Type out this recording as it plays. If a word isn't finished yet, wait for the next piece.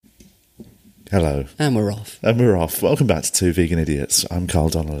Hello. And we're off. And we're off. Welcome back to Two Vegan Idiots. I'm Carl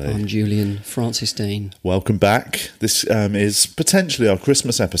Donnelly. I'm Julian Francis Dean. Welcome back. This is potentially our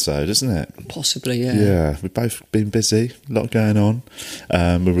Christmas episode, isn't it? Possibly, yeah. Yeah, we've both been busy. A lot going on.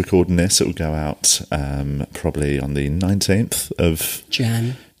 We're recording this. It will go out probably on the 19th of...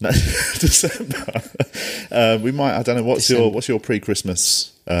 December. We might... I don't know. What's your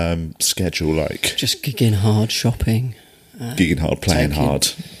pre-Christmas schedule like? Just gigging hard, shopping. Gigging hard, playing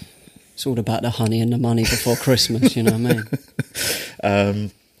hard. It's all about the honey and the money before Christmas, you know what I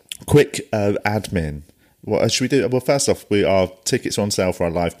mean? Quick admin. What should we do? Well, first off, our tickets are on sale for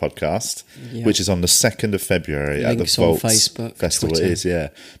our live podcast, which is on the 2nd of February at the Vaults Facebook, Festival. Twitter. It is, yeah.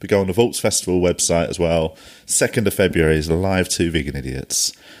 We go on the Vaults Festival website as well. 2nd of February is live Two Vegan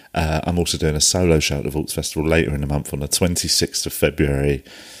Idiots. I'm also doing a solo show at the Vaults Festival later in the month on the 26th of February.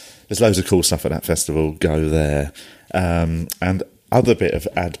 There's loads of cool stuff at that festival. Go there. And other bit of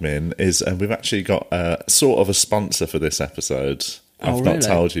admin is we've actually got sort of a sponsor for this episode. I've not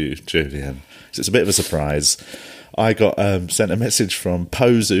told you, Julian. So it's a bit of a surprise. I got sent a message from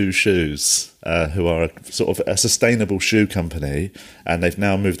Pozu Shoes, who are sort of a sustainable shoe company, and they've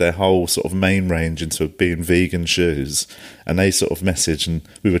now moved their whole sort of main range into being vegan shoes. And they sort of messaged, and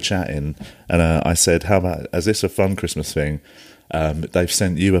we were chatting, and I said, "How about, is this a fun Christmas thing? They've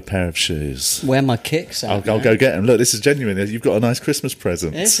sent you a pair of shoes. Where my kicks at? I'll go get them. Look, this is genuine. You've got a nice Christmas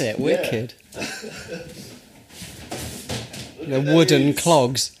present. Is it? Wicked. The wooden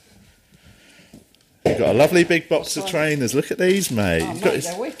clogs. You've got a lovely big box of trainers. Look at these, mate. Oh, mate,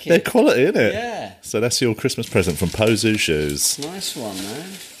 they're wicked. They're quality, isn't it? Yeah. So that's your Christmas present from Pozu Shoes. Nice one, man.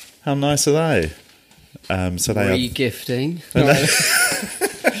 How nice are they? So they Re-gifting. Don't know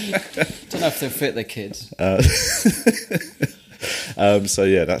if they'll fit the kids. So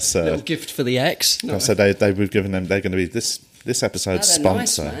yeah, that's a little gift for the ex. No. So we've given them. They're going to be this episode's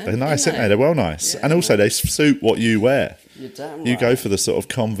sponsor. Nice, they're nice, aren't they? They're well nice, and also they suit what you wear. You're damn right. You go for the sort of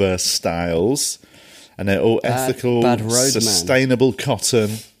Converse styles, and they're all ethical, sustainable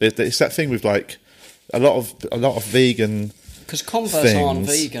cotton. It's that thing with like a lot of vegan. Because Converse aren't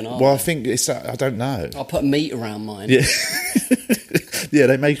vegan, are they? Well, I think it's that. I don't know. I'll put meat around mine. Yeah. Yeah,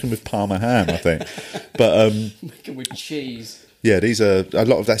 they make them with Parma ham, I think. But make them with cheese. Yeah, these are a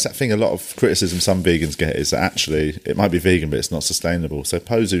lot of that's that thing. A lot of criticism some vegans get is that actually it might be vegan, but it's not sustainable. So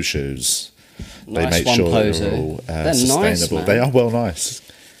Pozu Shoes, they make sure they're all sustainable. Nice, man. They are well nice.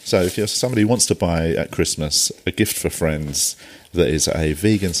 So if you're somebody who wants to buy at Christmas a gift for friends that is a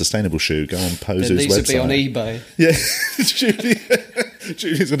vegan sustainable shoe, go on Pozu's website. These would be on eBay. Yeah,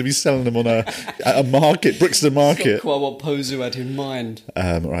 Julian's going to be selling them on at a market, Brixton Market. That's not quite what Pozu had in mind.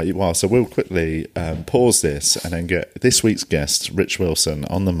 Right, well, so we'll quickly pause this and then get this week's guest, Rich Wilson,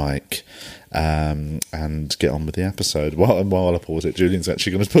 on the mic and get on with the episode. While I pause it, Julian's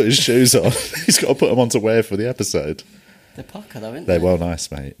actually going to put his shoes on. He's got to put them on to wear for the episode. They're pucker though, aren't they? They're well nice,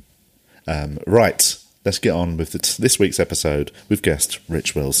 mate. Right, let's get on with this week's episode with guest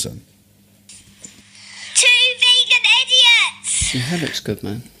Rich Wilson. Two Vegan Idiots! Your hair looks good,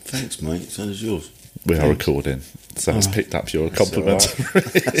 man. Thanks, mate. So does yours. We are recording, so it's picked up your compliment.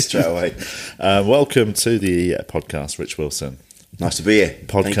 Straight away. Welcome to the podcast, Rich Wilson. Nice to be here.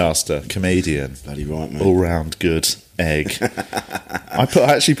 Podcaster, comedian. Bloody right, mate. All-round good egg. I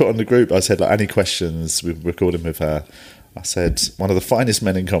actually put on the group, I said, like, any questions, we're recording with her. I said, one of the finest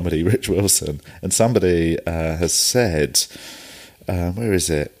men in comedy, Rich Wilson. And somebody has said, where is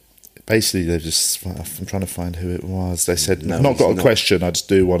it? Basically, they've just, I'm trying to find who it was. They said, I've not got a question, I just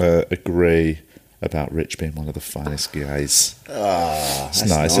do want to agree about Rich being one of the finest guys. That's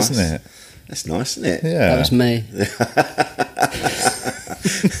nice, isn't it? That's nice, isn't it? Yeah. That was me.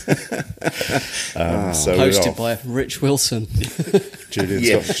 So hosted by Rich Wilson. Julian's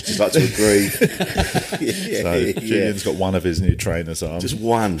got, just like to agree. so Julian's got one of his new trainers on. Just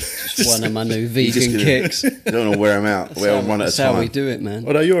one. One of my new vegan kicks. I don't want to wear them out. Wear them one at a time. That's how we do it, man.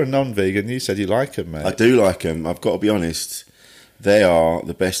 Although you're a non-vegan, you said you like them, mate. I do like them. I've got to be honest. They are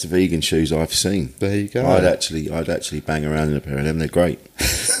the best vegan shoes I've seen. There you go. I'd actually bang around in a pair of them. They're great.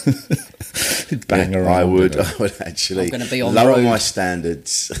 Bang around. I would actually I'm gonna be on lower road. my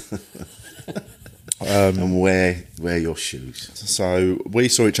standards and wear your shoes. So we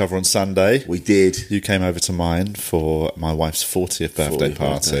saw each other on Sunday. We did. You came over to mine for my wife's 40th birthday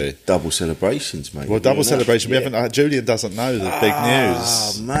party. Double celebrations, mate. Well, double celebration. We haven't. Julian doesn't know the big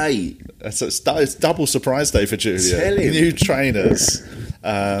news. Mate. It's double surprise day for Julian. Tell him. New trainers.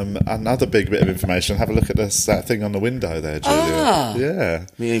 Another big bit of information. Have a look at that thing on the window there, Julia. Yeah.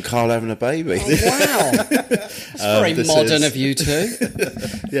 Me and Carl having a baby. Oh, wow. It's very modern of you two.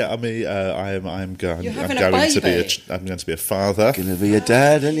 Yeah, I mean, I'm going. You're I'm having going a to be. baby? I'm going to be a father Going to be a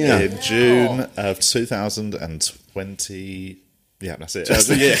dad, aren't you? in June of 2020. Yeah, that's it.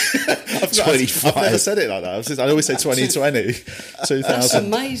 Yeah. I've 25. never said it like that. I always say 2020. 2000. That's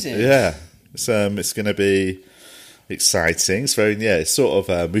amazing. Yeah, it's going to be exciting. It's very, it's sort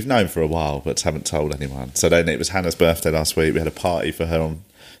of, we've known for a while, but haven't told anyone. So then it was Hannah's birthday last week. We had a party for her on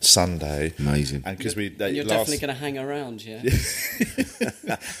Sunday. Amazing. And because You're definitely going to hang around, yeah? I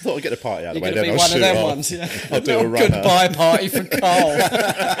thought I'd get the party out of the You're way. going to be one of them ones, yeah? I'll do a runner. Goodbye party for Carl.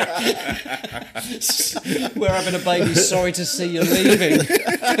 We're having a baby. Sorry to see you leaving.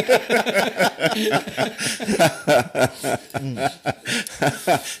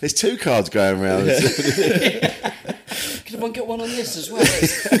 There's 2 cards going around. Can everyone get one on this as well?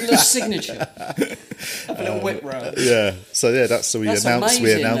 A little signature. Have a little whip round. Yeah. So yeah, we That's announced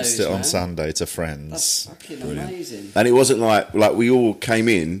amazing it news, on man. Sunday to friends. That's fucking amazing. And it wasn't like we all came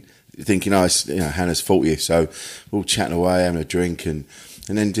in thinking, it's, Hannah's 40th, so we're all chatting away, having a drink, and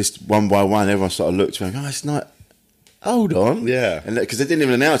then just one by one, everyone sort of looked going, it's not. Hold on, Yeah. and because they didn't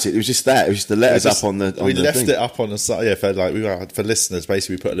even announce it, it was just that. It was just the letters up on the. We the left thing. it up on the side. Yeah, for listeners,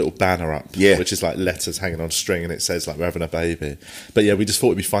 basically we put a little banner up. Yeah. Which is like letters hanging on string, and it says like we're having a baby. But yeah, we just thought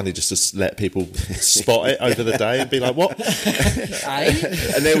it'd be funny just to let people spot it over the day and be like, "What?"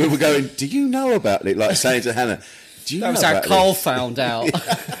 And then we were going, "Do you know about it?" Like saying to Hannah, "Do you That know was how about Carl this?" found out.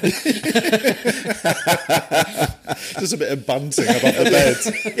 Just a bit of bunting above the bed.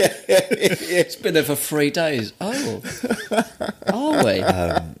 It's been there for 3 days. Oh. Are we?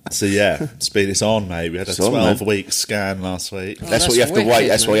 So yeah, it's on, mate. We had a It's on, man. 12-week scan last week. That's what that's you have to wait. wicked,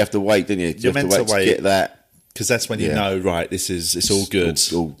 That's why man. you have to wait, didn't you? You You're have meant to wait. to get that. Because that's when you Yeah. know, right? It's all good.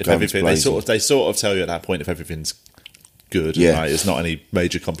 all If guns everything, blazing. they sort of tell you at that point if everything's good, Yeah. right? There's not any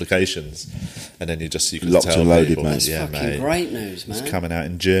major complications, and then you can Locked tell and loaded, people, mate. That's yeah, fucking mate. great news, man. It's coming out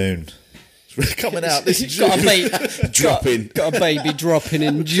in June. It's coming out this You've June. got a baby Dropping. Got a baby dropping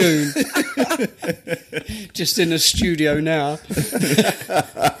in June. Just in the studio now.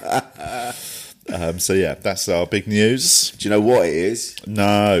 So yeah, that's our big news. Do you know what it is?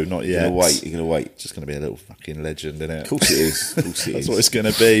 No, not You're yet. gonna wait. You're gonna wait. It's just going to be a little fucking legend, isn't it? Of course it is. Of course it That's is. what it's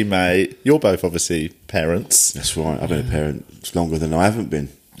going to be, mate. You're both obviously parents. That's right. I've been a parent longer than I haven't been.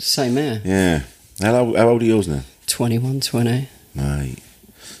 Same here. Yeah. How old are yours now? 21, 20. Mate.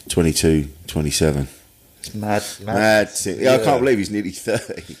 22, 27. It's mad. Mad. Yeah, I can't believe he's nearly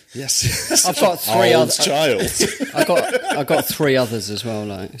 30. Yes. I've got 3 Old others. child. I got 3 others as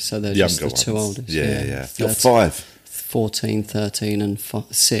well, so they're just Younger the 2 ones. oldest. Yeah. You've got 5. 14, 13 and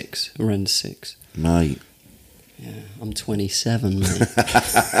 6. Around 6. Mate. Yeah, I'm 27, mate.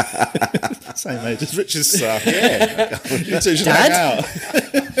 Same age as Richard's son. Yeah. You two should Dad? hang out.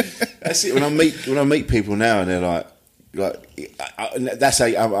 That's it. When I meet people now and they're like that's how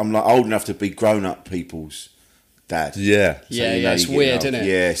I'm like old enough to be grown up people's dad. Yeah. So Yeah, you know it's you're getting weird, old. isn't it?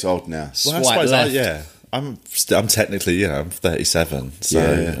 Yeah, it's odd now. Well, I Swipe suppose left. I'm technically, I'm 37.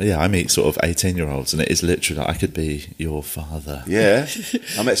 So, Yeah. I meet sort of 18-year-olds, and it is literally like, I could be your father. Yeah,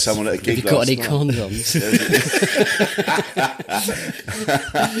 I met someone at a Have gig you got last any night. condoms?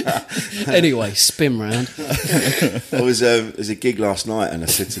 Anyway, spin round. I was there's a gig last night, and I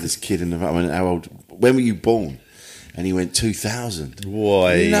said to this kid, and I went, "How old? When were you born?" And he went 2000.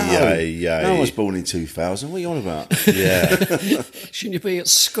 Why? No one was born in 2000. What are you on about? Yeah. Shouldn't you be at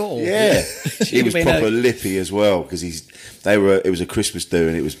school? Yeah, he was been proper a- lippy as well because it was a Christmas do,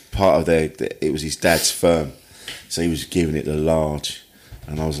 and it was part of it was his dad's firm, so he was giving it the large.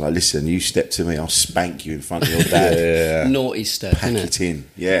 And I was like, "Listen, you step to me, I'll spank you in front of your dad." Yeah. Naughty step, Pack isn't it it? in.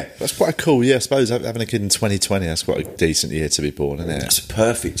 Yeah, That's quite cool. Yeah, I suppose having a kid in 2020, that's quite a decent year to be born, isn't it? it's a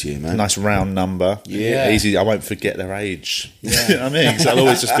perfect year, man. Nice round number. Yeah. Easy. I won't forget their age. You know what I mean? So I'll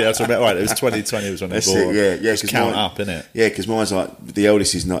always just be able to remember, right, it was 2020 was when they That's were born. it. Yeah. Just 'cause count mine- up, innit? Yeah, because mine's like the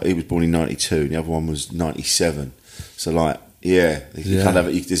eldest is not. He was born in 92, and the other one was 97. So like, yeah, you Yeah. can't have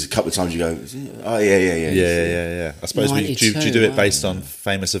it. There's a couple of times you go, "Oh yeah." Yeah. I suppose do you 92, do it wow. based on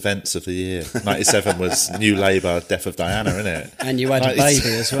famous events of the year? 97 was New Labour, Death of Diana, innit? And you had a 90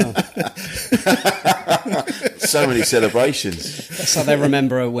 baby as well. So many celebrations. That's how they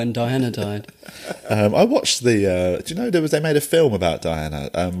remember her when Diana died. I watched the. Do you know they made a film about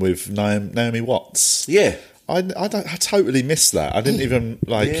Diana with Naomi Watts? Yeah. I totally missed that. I didn't even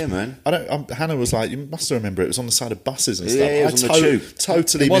like. Yeah, man. Hannah was like, "You must remember it was on the side of buses and Yeah, stuff." it was on the tube.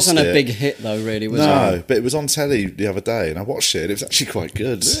 Totally. It wasn't missed a it. big hit though, really, was No, it? but it was on telly the other day, and I watched it. And it was actually quite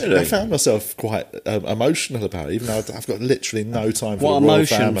good. Really? I found myself quite emotional about it, even though I've got literally no time for What the royal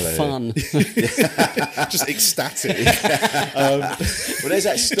emotion, family. fun. Just ecstatic. Well, there's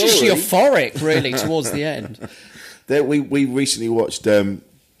that story. Just euphoric, really, towards the end. We recently watched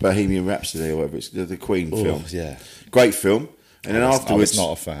Bohemian Rhapsody or whatever it's the Queen film. Yeah, Great film. And then I afterwards, was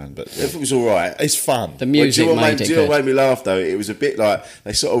not a fan, but it was all right. it's fun. The music do you know made it what good. made me laugh though? It was a bit like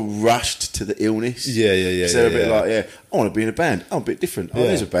they sort of rushed to the illness. Yeah. So they're a bit yeah. like, I want to be in a band. I'm a bit different. Oh, Yeah.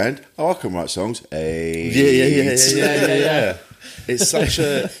 there's a band. Oh, I can write songs. Hey. Yeah. It's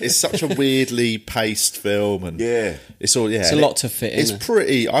such a weirdly paced film, and Yeah. it's all It's a lot to fit in. It's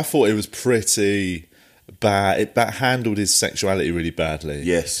pretty. I thought it was pretty bad. It handled his sexuality really badly.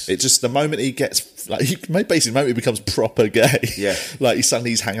 Yes. It just the moment he gets basically the moment he becomes proper gay. Yeah. Like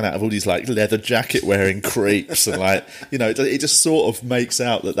he's hanging out with all these like leather jacket wearing creeps, and like it just sort of makes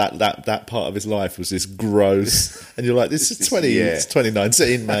out that part of his life was this gross. And you're like, this is it's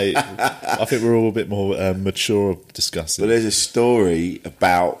 2019, mate. I think we're all a bit more mature discussing. But there's a story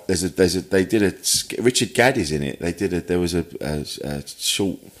about they did a Richard Gadd's in it. There was a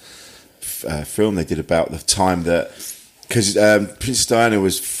short film they did about the time that because Princess Diana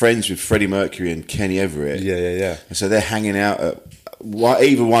was friends with Freddie Mercury and Kenny Everett. Yeah. And so they're hanging out at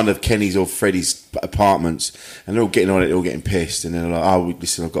either one of Kenny's or Freddie's apartments, and they're all getting on it, they're all getting pissed, and they're like, "Oh,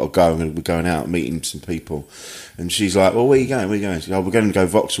 listen, I've got to go. We're going out meeting some people." And she's like, "Well, where are you going? Where are you going?" She's like, "Oh, we're going to go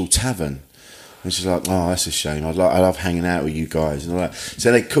Vauxhall Tavern." And she's like, "Oh, that's a shame. I love hanging out with you guys." And like,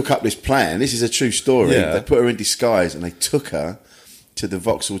 so they cook up this plan. This is a true story. Yeah. They put her in disguise and they took her to the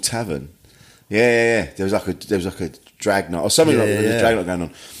Vauxhall Tavern. Yeah. There was like a drag night or something like that. There's a drag night going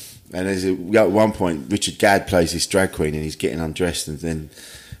on. And at one point, Richard Gadd plays this drag queen, and he's getting undressed, and then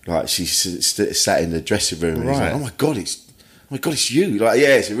like she's sat in the dressing room, and he's like, "Oh my god, it's you!" Like,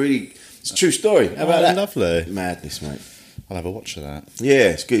 yeah, it's a true story. How about that? Lovely. Madness, mate. I'll have a watch of that. Yeah,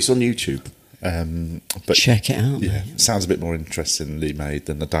 it's good. It's on YouTube. But Check it out. yeah, it sounds a bit more interestingly made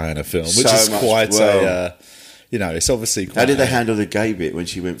than the Diana film, which So is much quite well. it's obviously quite How did they handle the gay bit when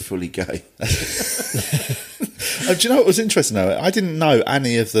she went fully gay? Do you know what was interesting though? I didn't know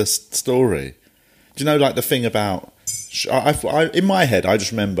any of the story. Do you know like the thing about? In my head, I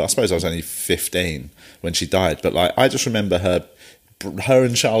just remember. I suppose I was only 15 when she died, but like I just remember her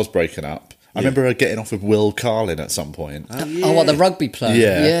and Charles breaking up. I remember her getting off with Will Carlin at some point. Oh, what, the rugby player?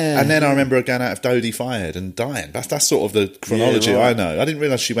 Yeah. And then I remember her going out of Dodie fired and dying. That's sort of the chronology right. I know. I didn't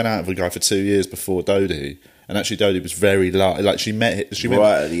realise she went out with a guy for 2 years before Dodie. And actually Dodie was very like she met at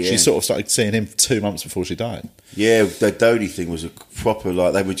the end. Sort of started seeing him 2 months before she died. Yeah, the Dodie thing was a proper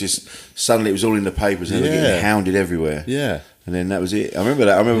like they were just suddenly it was all in the papers and they were getting hounded everywhere. Yeah. And then that was it. I remember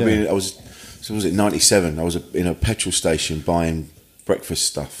that. I remember was it 97? I was in a petrol station buying breakfast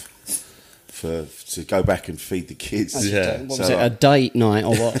stuff to go back and feed the kids. Yeah. What was it, a date night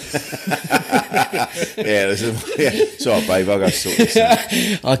or what? It's all right, babe, I'll go sort this out.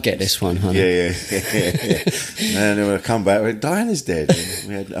 I'll get this one, honey. Yeah. And then when I come back, Diana's dead. And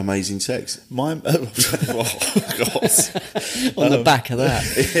we had amazing sex. Oh, God. On the back of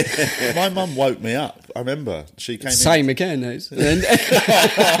that. My mum woke me up. I remember she came Same again. in. Come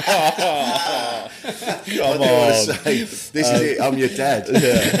I on. say, this is it. I'm your dad.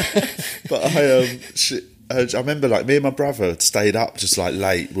 Yeah. But I remember like me and my brother had stayed up just like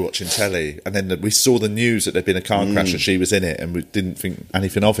late watching telly, and then we saw the news that there'd been a car crash and she was in it, and we didn't think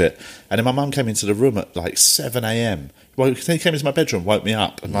anything of it. And then my mum came into the room at like 7 a.m. Well, he came into my bedroom, woke me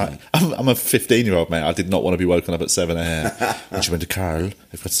up, and like I'm a 15-year-old mate. I did not want to be woken up at 7 a.m. And she went to Carol,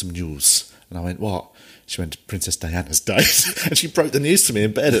 "I've got some news," and I went, "What?" She went to Princess Diana's date, and she broke the news to me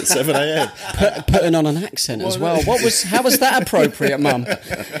in bed at 7 a.m. Putting on an accent as well. How was that appropriate, Mum?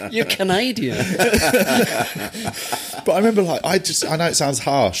 You're Canadian. But I remember, like, I know it sounds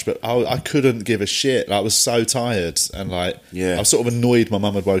harsh, but I couldn't give a shit. Like, I was so tired, and like, I was sort of annoyed my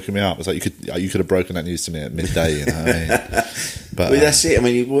mum had woken me up. I was like, you could have broken that news to me at midday, you know what I mean? But that's it. I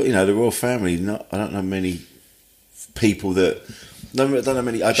mean, the royal family. I don't know many people that. I don't know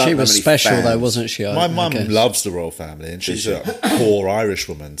many. She was special fans. though, wasn't she? My mum loves the royal family, and she's a poor Irish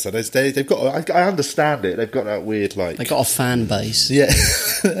woman. So they've got. I understand it. They've got that weird like. They got a fan base. Yeah,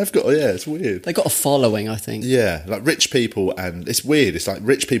 they've got. Yeah, it's weird. They got a following, I think. Yeah, like rich people, and it's weird. It's like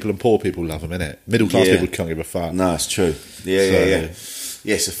rich people and poor people love them, innit? Middle class people can't give a fuck. No, it's true. Yeah.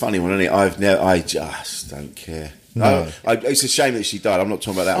 Yeah, it's a funny one, isn't it? I just don't care. No. It's a shame that she died. I'm not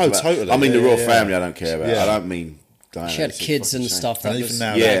talking about that. Oh, totally. I mean, the royal Yeah. family. I don't care about. Yeah. I don't mean Diana. She had It's a kids fucking and shame. stuff. That And was, even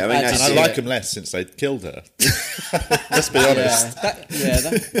now, Yeah, I mean, and that's I it. like them less since they killed her. Let's be honest.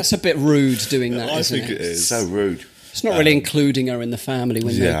 that's a bit rude doing that. I isn't think it It's is. so rude. It's not really including her in the family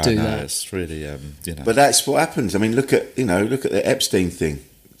when Yeah, they do no, that. it's really, But that's what happens. I mean, look at the Epstein thing.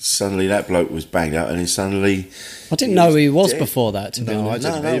 Suddenly that bloke was banged out, and then suddenly I didn't know he was dead. before that. To be No, I honest,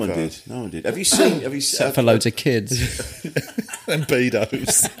 didn't no one either. did. No one did. Have you seen? except for loads of kids. and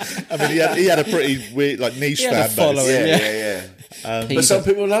pedos. I mean, he had a pretty weird, like niche He had fan a base. following. Yeah. But Pedo. some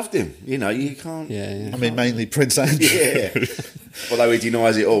people loved him. You know, you can't. Yeah. I mean, mainly Prince Andrew. Yeah. Although he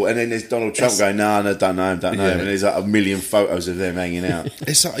denies it all, and then there's Donald Trump going, "No, don't know him, Yeah. and there's like a million photos of them hanging out.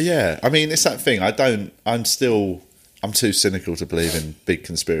 It's I mean, it's that thing. I'm too cynical to believe in big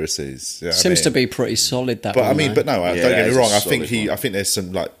conspiracies. You know what I Seems mean? to be pretty solid. That But one, I mean, though. but no, Yeah, don't get that me is a wrong. I solid think one. I think there's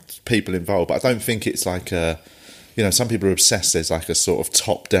some like people involved, but I don't think it's like some people are obsessed. There's like a sort of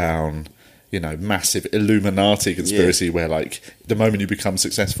top down, massive Illuminati conspiracy where like the moment you become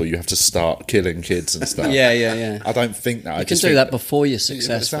successful, you have to start killing kids and stuff. Yeah. I don't think that. You can do that before you're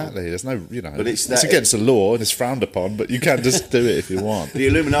successful. Exactly. There's no, But it's it's against the law and it's frowned upon, but you can just do it if you want. The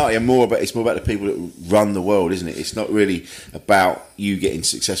Illuminati are more about the people that run the world, isn't it? It's not really about you getting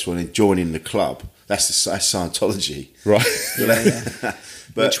successful and joining the club. That's Scientology, Right.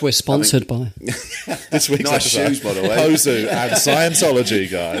 But, Which we're sponsored by. This week's Nice episode, shoes, by the way. Pozu and Scientology,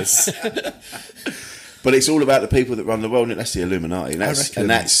 guys. But it's all about the people that run the world, and that's the Illuminati, and reckon-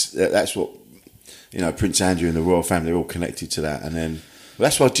 that's what Prince Andrew and the royal family are all connected to that. And then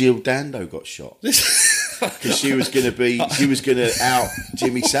that's why Jill Dando got shot because she was going to out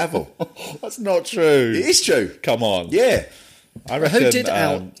Jimmy Savile. That's not true. It is true. Come on. Yeah. I reckon. did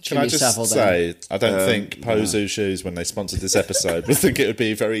out Can Jimmy I just Savile say, I don't think Pozu Shoes, when they sponsored this episode, would think it would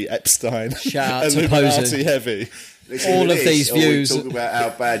be very Epstein Shout out to Illuminati Pozu. heavy. All of these views. We talk about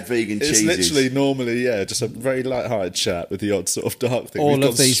how bad vegan It's cheese literally is. normally, just a very light-hearted chat with the odd sort of dark thing. All We've of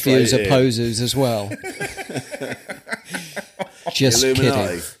gone these straight views are in. Pozus as well. Just Illuminati.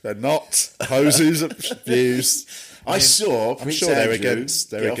 kidding. They're not Pozu's views. I saw. I'm Prince sure they're Andrew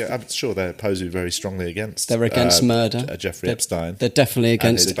against. get off- I'm sure they're Pozu very strongly against. They're against murder. Jeffrey Epstein. They're definitely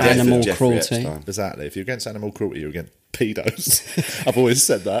against it's definitely animal Jeffrey cruelty. Epstein. Exactly. If you're against animal cruelty, you're against pedos. I've always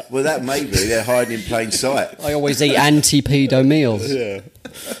said that. Well, that may be. They're hiding in plain sight. I always eat anti-pedo meals. Yeah.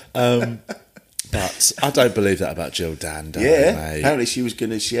 But I don't believe that about Jill Dando. Yeah. mate. Apparently, she was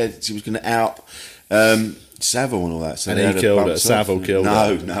going to out Savile and all that. So And they he had a killed her. bumps Savile off. killed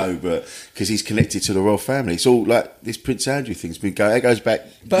no, her. No, but because he's connected to the royal family. It's all like this Prince Andrew thing's been going. It goes back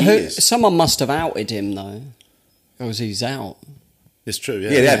But years. someone must have outed him though, because he's out. It's true, yeah.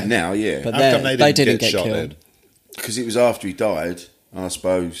 Yeah, they have now. Yeah, But How come they didn't get shot killed. then? because it was after he died. I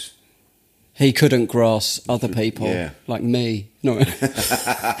suppose. He couldn't grasp other people Yeah. like me. No,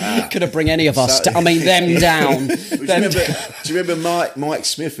 couldn't bring any of us. Them down. Do Them you remember Mike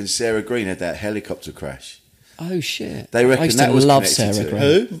Smith and Sarah Green had that helicopter crash? Oh shit! They reckon I used that to was love connected Sarah to Green.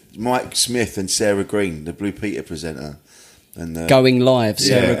 Who? Mike Smith and Sarah Green, the Blue Peter presenter, and Going live,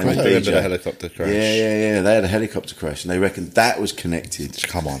 Sarah Yeah, I Green. and remember DJ. the helicopter crash. Yeah. They had a helicopter crash, and they reckon that was connected.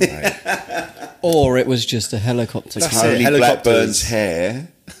 Come on, mate. Or it was just a helicopter. That's crash. it. Tony helicopters. Blackburn's hair.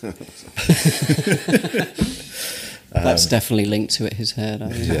 That's definitely linked to it. His hair, though.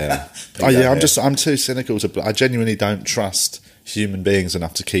 Yeah. that hair. I'm too cynical to. I genuinely don't trust human beings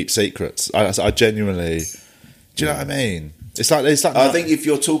enough to keep secrets. I genuinely. Do you know what I mean? It's like I think if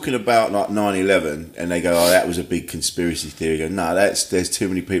you're talking about like 9/11 and they go, "Oh, that was a big conspiracy theory," you go, "No, there's too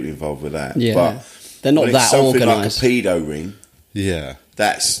many people involved with that." Yeah. But They're not when it's that something organised. like a pedo ring. Yeah.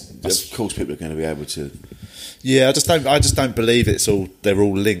 That's of course people are going to be able to. Yeah, I just don't believe they're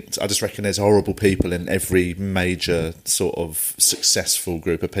all linked. I just reckon there's horrible people in every major sort of successful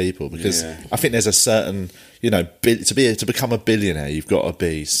group of people because Yeah. I think there's a certain, to become a billionaire, you've got to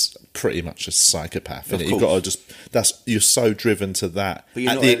be pretty much a psychopath. Of Innit? You've got course. to you're so driven to that But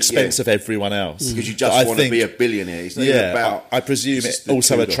you're at not- the expense yeah. of everyone else. Because you But just I want to think- be a billionaire. It's not even Yeah, about. I presume it's it just the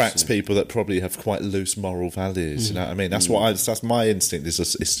also kudos, attracts yeah. people that probably have quite loose moral values. You know what I mean? That's that's my instinct. It's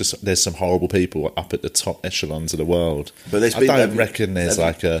just there's some horrible people up at the top echelons of the world. But there's I been- don't reckon there's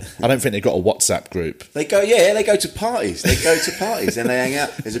I don't think they've got a WhatsApp group. They go to parties. They go to parties and they hang out.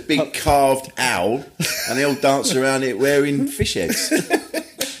 There's a big carved owl, and they all dance around it wearing fish heads.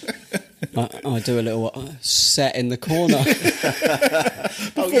 I do a little set in the corner.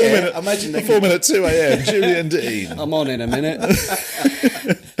 Oh yeah, imagine they Performing at 2 a.m. Julian Dean. I'm on in a minute.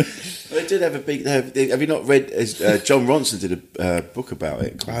 They did have a big. Have you not read? John Ronson did a book about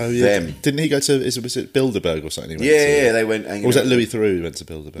it. Called Oh yeah, Them. didn't he go to? Was it Bilderberg or something? He went Yeah, to? yeah, they went. Or was that Louis Theroux who went to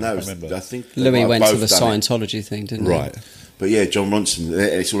Bilderberg? No, I remember. I think they Louis might went have to the both done it. Scientology thing, didn't Right. But yeah, John Ronson.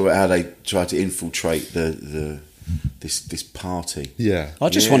 It's all about how they try to infiltrate the this party. Yeah. I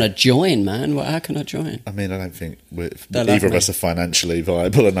just Yeah. want to join, man. How can I join? I mean, I don't think They'll either have of me. us are financially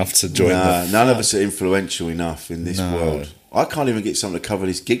viable enough to join Nah, them. none of us are influential enough in this No. world. I can't even get someone to cover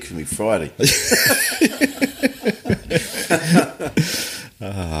this gig for me Friday.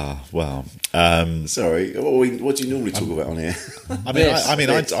 Well, Sorry, what do you normally talk about on here?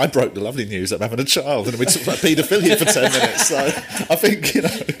 I broke the lovely news that I'm having a child, and we talked about paedophilia for 10 minutes. So I think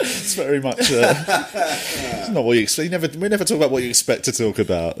it's very much it's not what you expect. We never talk about what you expect to talk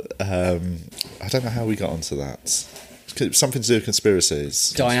about. I don't know how we got onto that. Something to do with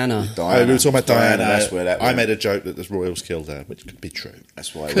conspiracies. Diana. Oh, we were talking about Diana. That's where that I went. made a joke that the royals killed her, which could be true.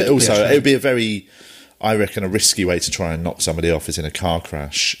 That's why. But also, it would be a very, I reckon, a risky way to try and knock somebody off is in a car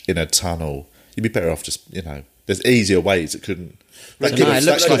crash in a tunnel. You'd be better off just, there's easier ways. It couldn't. So no, it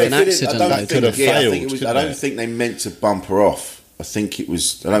looks like an accident, though, That could have failed. I don't think they meant to bump her off. I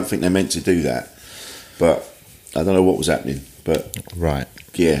don't think they meant to do that. But I don't know what was happening. But Right.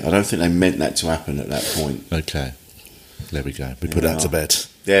 yeah, I don't think they meant that to happen at that point. Okay. There we go. We put that to bed.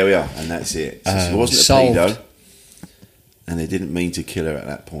 There we are, and that's it. So it wasn't a solved. pedo, and they didn't mean to kill her at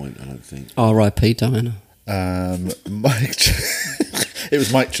that point. I don't think. R.I.P. Diana. It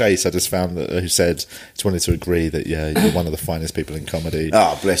was Mike Chase. I just found who said just wanted to agree that you're one of the finest people in comedy.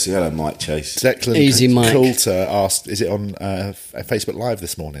 Oh, bless you. Hello, Mike Chase. Declan Easy, Mike. Coulter asked, "Is it on Facebook Live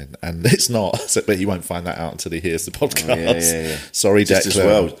this morning?" And it's not, but he won't find that out until he hears the podcast. Yeah. Sorry, Just Declan. as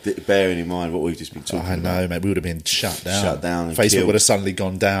well, bearing in mind what we've just been talking I about. know, mate. We would have been shut down. Shut down and Facebook killed. would have suddenly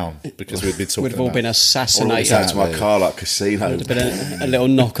gone down because we'd been talking. We'd have all been Or assassinated. out to my car like casino. There'd been a little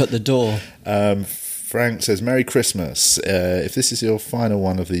knock at the door. Frank says, "Merry Christmas. If this is your final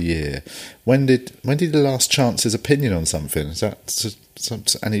one of the year, when did he last chance his opinion on something? Is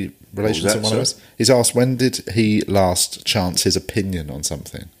that any relation What was to that, one of us?" sorry? He's asked, "When did he last chance his opinion on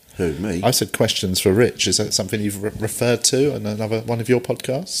something?" Who, me? I said questions for Rich. Is that something you've referred to on another one of your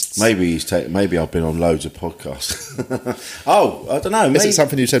podcasts? Maybe I've been on loads of podcasts. Oh, I don't know. Is Maybe, it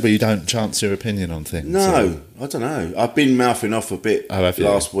something you said where you don't chance your opinion on things? no, I don't know. I've been mouthing off a bit Oh, have you?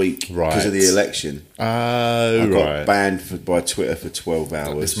 last week because of Right. the election. Oh, I got right. banned by Twitter for 12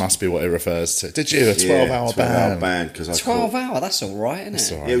 hours. This must be what it refers to. Did you? A 12-hour ban? ban because I 12 caught- hour, that's all right, isn't it?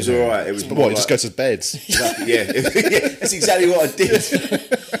 It's all right, It was isn't all right. It was But more what, you just go like- to bed? Exactly, yeah. That's exactly what I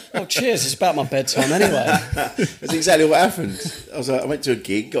did. Oh, cheers. It's about my bedtime anyway. That's exactly what happened. I went to a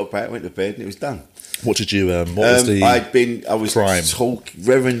gig, got back, went to bed, and it was done. What did you, what was the... I was crime?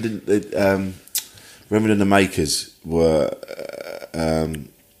 Reverend and the Makers were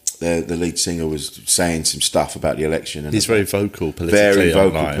the lead singer was saying some stuff about the election. And He's very vocal politically. very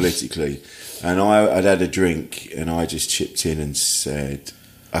vocal online. politically. And I'd had a drink, and I just chipped in and said,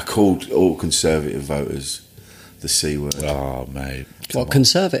 I called all Conservative voters the C word. Oh, mate. What,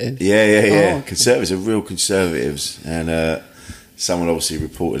 conservative? Yeah. Oh, okay. Conservatives are real conservatives, and someone obviously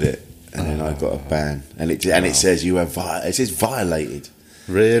reported it, and then I got a ban. And it says you have it says violated.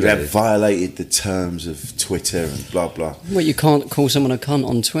 Really? You have violated the terms of Twitter and blah blah. Well, you can't call someone a cunt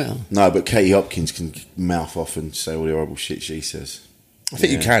on Twitter. No, but Katie Hopkins can mouth off and say all the horrible shit she says. I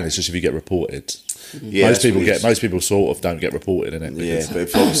think you can. It's just if you get reported. Yeah, most that's what it is. Most people sort of don't get reported in it. Yeah, because- but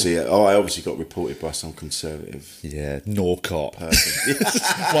if obviously, I obviously got reported by some conservative Yeah, Norcott. person.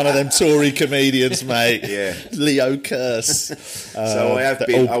 One of them Tory comedians, mate. Yeah. Leo Curse. So I have they're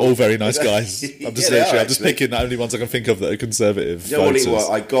been all very nice guys. Yeah, I'm just they are, literally, I'm just actually. picking the only ones I can think of that are conservative. You know what it voters. was?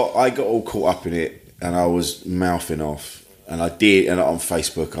 I got all caught up in it, and I was mouthing off, and I did. And on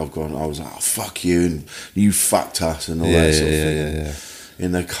Facebook, I was like, oh, "Fuck you," and "You fucked us," and all that sort of thing. Yeah.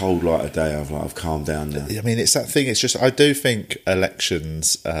 In the cold light of day, I've calmed down now. I mean, it's that thing. It's just I do think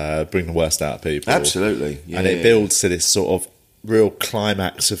elections bring the worst out of people. Absolutely, and it builds to this sort of real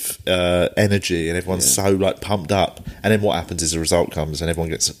climax of energy, and everyone's so like pumped up. And then what happens is the result comes, and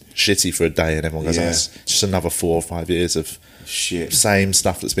everyone gets shitty for a day, and everyone goes, Yeah. "Oh, it's just another 4 or 5 years of Shit. same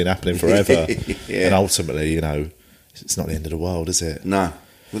stuff that's been happening forever." Yeah. And ultimately, it's not the end of the world, is it? No,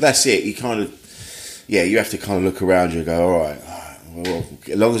 well, that's it. You kind of, you have to kind of look around you and go, all right, well,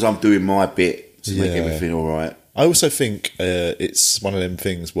 as long as I'm doing my bit to make Yeah. everything all right. I also think it's one of them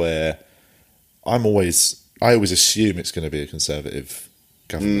things where I always assume it's going to be a conservative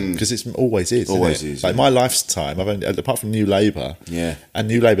government because it always is. Always isn't it? is, Like yeah. my lifetime, I've only, apart from New Labour, Yeah. and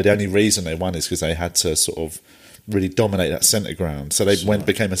New Labour, the only reason they won is because they had to sort of really dominate that centre ground. So they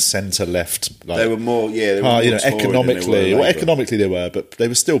became a centre left. Like, They were more, they were more Tory than they were economically, well, Labour. economically they were, but they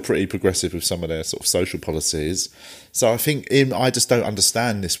were still pretty progressive with some of their sort of social policies. So I think I just don't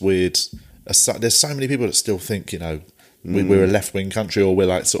understand this weird. There's so many people that still think we're a left-wing country, or we're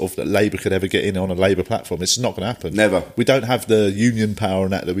like sort of that Labour could ever get in on a Labour platform. It's not going to happen. Never. We don't have the union power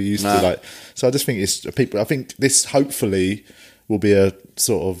and that we used to like. So I just think it's people. I think this hopefully will be a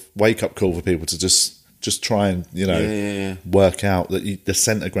sort of wake-up call for people to just try and work out that the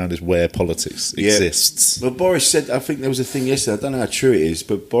centre ground is where politics exists. Well, Boris said, I think there was a thing yesterday, I don't know how true it is,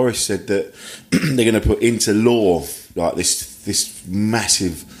 but Boris said that they're going to put into law like this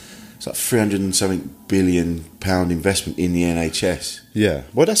massive, it's like 300 and something billion pound investment in the NHS. Yeah,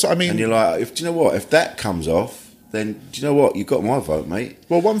 well, that's what I mean. And you're like, do you know what? If that comes off, then do you know what? You've got my vote, mate.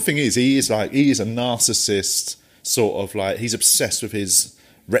 Well, one thing is he is a narcissist, sort of like he's obsessed with his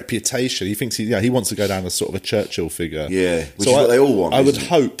reputation. He thinks he wants to go down as sort of a Churchill figure. Yeah, which is what they all want. I would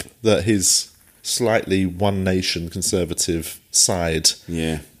hope that his slightly one nation conservative side,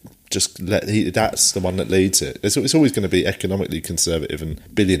 that's the one that leads it. It's always going to be economically conservative, and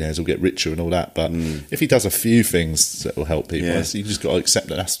billionaires will get richer and all that. But if he does a few things that will help people, you just got to accept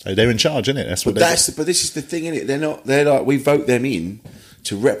that they're in charge, isn't it? But this is the thing, isn't it? They're like, we vote them in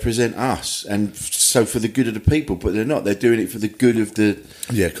to represent us, and so for the good of the people, but they're not. They're doing it for the good of the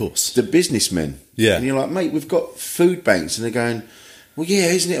businessmen. Yeah, and you're like, mate, we've got food banks, and they're going, well, yeah,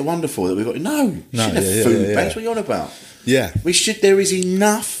 isn't it wonderful that we've got? No, shouldn't have food banks. What are you on about? Yeah, we should. There is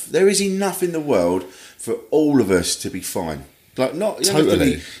enough in the world for all of us to be fine. Like, not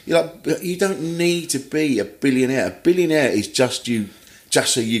totally. You don't need to be a billionaire. A billionaire is just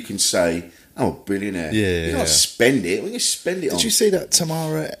so you can say, I'm a billionaire. Yeah, you can't spend it. What are you spend it on? Did you see that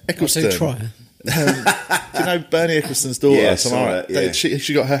Tamara Eccleston? Do try. Do you know Bernie Eccleston's daughter, Tamara? Yeah.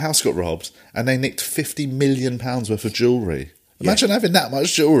 She got her house got robbed, and they nicked £50 million worth of jewellery. Imagine having that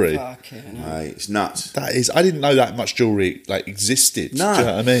much jewellery. Mate, it's nuts. That is. I didn't know that much jewellery existed. No, do you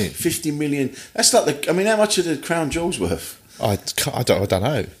know what I mean? 50 million. That's like how much are the crown jewels worth? I don't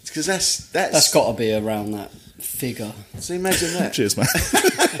know. Because that's got to be around that figure. So imagine that. Cheers, man.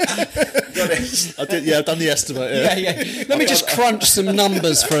 I've done the estimate. Yeah. Let me just crunch some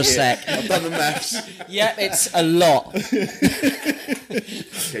numbers for a sec. I've done the maths. Yeah, it's a lot. Let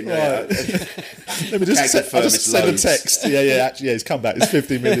me just send a text. Actually, he's come back. It's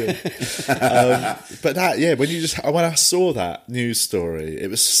 50 million. But when I saw that news story, it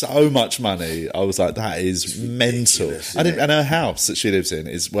was so much money. I was like, that is mental. And her house that she lives in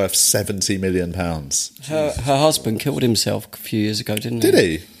is worth £70 million. Her husband killed himself a few years ago, didn't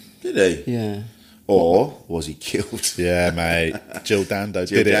he? Did he? Yeah. Or was he killed? Yeah, mate. Jill Dando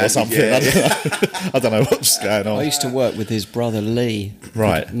did it or something. Yeah. I don't know what's going on. I used to work with his brother Lee.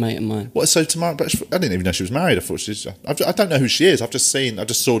 Right. A mate of mine. What? So Tamara, I didn't even know she was married. I thought I don't know who she is. I just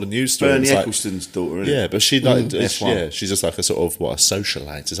saw the news story. Bernie Eccleston's daughter, isn't it? But she she's just like a sort of a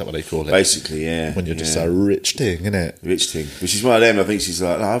socialite. Is that what they call it? Basically, yeah. When you're just a rich thing, isn't it? Rich thing. Which is one of them. I think she's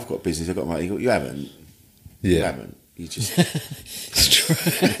like, I've got business. I've got money. You haven't. Yeah. You haven't. You just. It's true.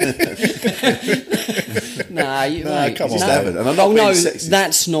 Mate, come on. And I'm not being sexist.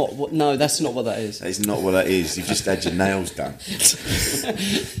 That's not what that is. That is not what that is. You've just had your nails done.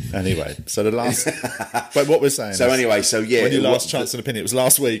 Anyway, so the last. But what we're saying. So anyway, when you last chance an opinion, it was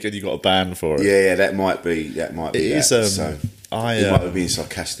last week, and you got a ban for it. Yeah, that might be. It is. So you might be being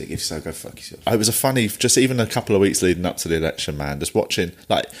sarcastic. If so, go fuck yourself. It was a funny, just even a couple of weeks leading up to the election, man. Just watching,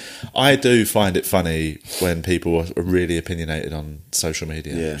 I do find it funny when people are really opinionated on social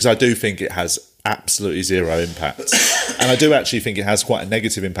media, because I do think it has absolutely zero impact, and I do actually think it has quite a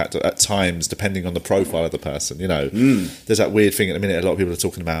negative impact at times, depending on the profile of the person. There's that weird thing at the minute. A lot of people are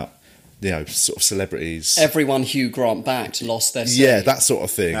talking about, sort of celebrities. Everyone Hugh Grant backed lost their say. Yeah, that sort of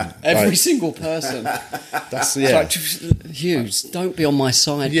thing. Every single person. That's Hughes, don't be on my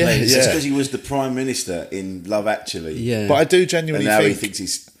side, please. Yeah. Just because he was the Prime Minister in Love Actually. Yeah. But I do genuinely and now think... he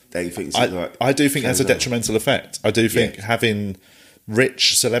thinks I do think it has a detrimental effect. I do think having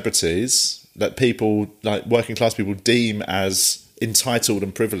rich celebrities that people, like working class people, deem as entitled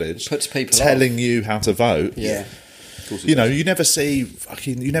and privileged, puts people telling you how to vote. Yeah. You never see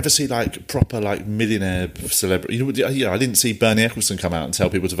like proper like millionaire celebrity. I didn't see Bernie Eccleston come out and tell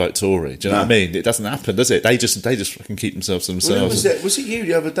people to vote Tory. Do you know what I mean? It doesn't happen, does it? They just fucking keep themselves to themselves. Was it you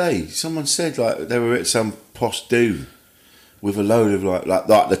the other day? Someone said like they were at some post do with a load of like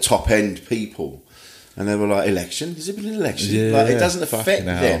the top end people, and they were like, election? Has it been an election? Yeah, it doesn't affect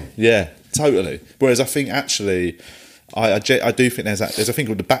them. Yeah, totally. Whereas I think actually, I do think there's a thing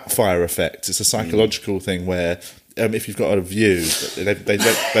called the backfire effect. It's a psychological thing where if you've got a view,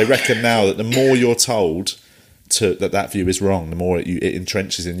 they reckon now that the more you're told that view is wrong, the more it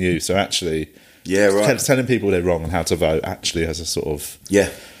entrenches in you. So actually, telling people they're wrong and how to vote actually has a sort of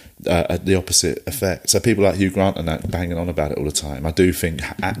the opposite effect. So people like Hugh Grant and that banging on about it all the time, I do think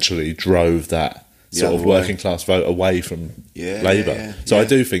actually drove that sort of other way. working class vote away from Yeah, Labour. yeah, So yeah. I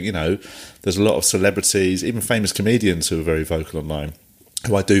do think, there's a lot of celebrities, even famous comedians who are very vocal online,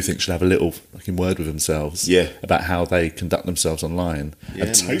 who I do think should have a little fucking word with themselves about how they conduct themselves online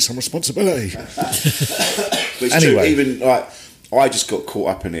and take some responsibility. But it's Anyway. true, even like I just got caught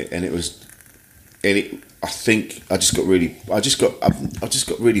up in it, and I think I just got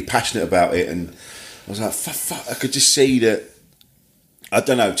really passionate about it, and I was like, fuck, I could just see that. I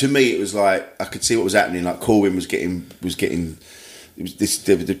don't know. To me, it was like I could see what was happening. Like Corwin was getting. It was this.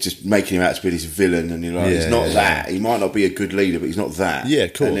 They were just making him out to be this villain, and you're like, he's not that. He might not be a good leader, but he's not that. Yeah,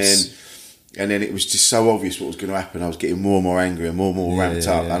 of course. And then it was just so obvious what was going to happen. I was getting more and more angry and more ramped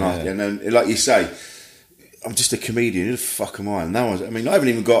up. And then, like you say, I'm just a comedian. Who the fuck am I? No one's. I mean, I haven't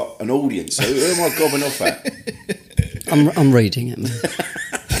even got an audience. So who am I gobbing off at? I'm reading it, man.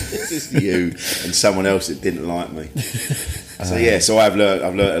 It's just you and someone else that didn't like me. So I've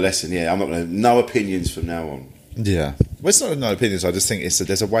learned a lesson. Yeah, I'm not going to. No opinions from now on. Yeah, well, it's not no opinions. I just think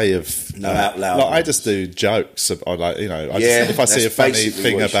there's a way of No out loud. Like, I just do jokes. Or like if I see a that's funny basically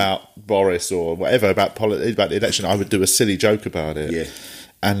thing what you about Boris or whatever about the election, I would do a silly joke about it. Yeah.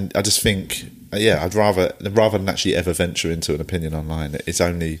 And I just think, I'd rather than actually ever venture into an opinion online.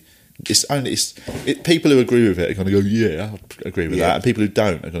 People who agree with it are going to go, yeah, I agree with that, and people who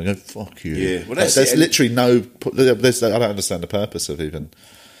don't are going to go, fuck you. Yeah, well, there's literally no. I don't understand the purpose of even.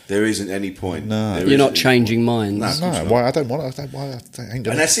 There isn't any point. No. There You're not isn't changing minds. No, why I don't want. And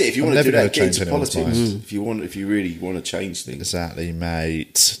that's it. If you want to do that, get into politics. If you really want to change things. Exactly,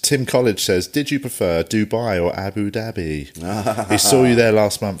 mate. Tim College says, "Did you prefer Dubai or Abu Dhabi? He saw you there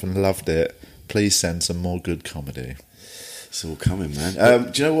last month and loved it. Please send some more good comedy." It's all coming,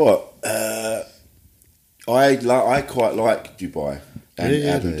 man. Do you know what? I quite like Dubai and Really?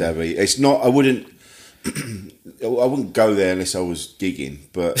 Abu Dhabi. It's not. I wouldn't go there unless I was gigging.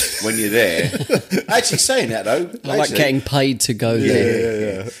 But when you're there, actually saying that though, I like getting paid to go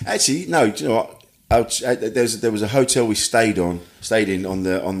there. Yeah. Actually, no. Do you know what? There was a hotel we stayed in on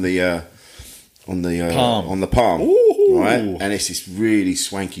the Palm. on the Palm, Ooh. right? And it's this really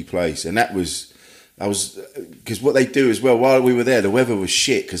swanky place, and I was because what they do as well while we were there, the weather was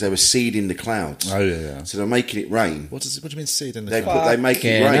shit because they were seeding the clouds. Oh yeah. So they're making it rain. What do you mean seed in the? They make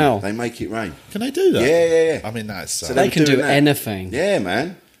it rain. hell. They make it rain. Can they do that? Yeah. I mean, that's So They were can doing do that. anything. Yeah,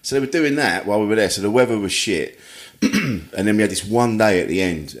 man. So they were doing that while we were there. So the weather was shit, and then we had this one day at the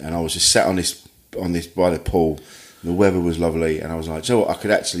end, and I was just sat on this by the pool. And the weather was lovely, and I was like, "So what?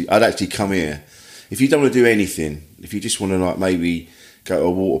 I'd actually come here if you don't want to do anything. If you just want to like maybe go to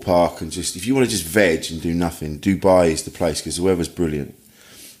a water park and if you want to just veg and do nothing, Dubai is the place because the weather's brilliant."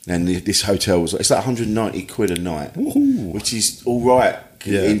 And this hotel it's like 190 quid a night, which is all right.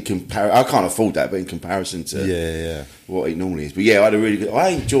 Yeah. In comparison, I can't afford that, but in comparison to what it normally is. But yeah, I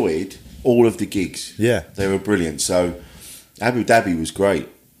enjoyed all of the gigs. Yeah. They were brilliant. So Abu Dhabi was great.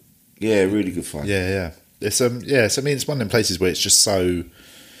 Yeah, really good fun. Yeah. It's I mean, it's one of them places where it's just so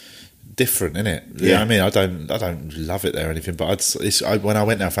different, isn't it? Yeah. I mean, I don't love it there or anything, but when I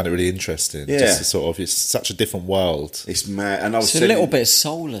went there, I found it really interesting. Yeah. Just it's such a different world. It's mad, and I was It's a little bit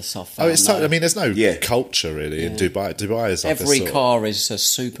soulless, I found. Oh, it's I mean, there's no Yeah. culture really in Dubai. Dubai is like Every a sort of, car is a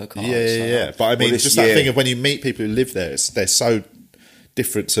supercar. Yeah. But I mean, just that thing of when you meet people who live there, they're so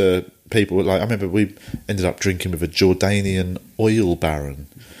different to people. Like I remember we ended up drinking with a Jordanian oil baron.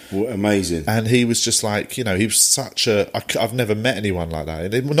 amazing. And he was just like, he was such I've never met anyone like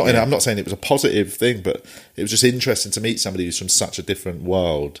that. And I'm not saying it was a positive thing, but it was just interesting to meet somebody who's from such a different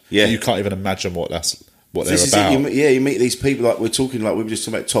world. Yeah. You can't even imagine what they're This is about. it. You meet these people like we were just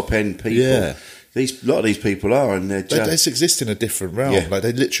talking about top end people. Yeah. A lot of these people are, and they're They just just exist in a different realm. Yeah. Like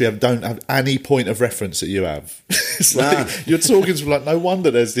they literally don't have any point of reference that you have. It's like No. you're talking to like no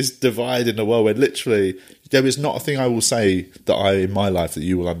wonder there's this divide in the world where literally there is not a thing I will say that in my life that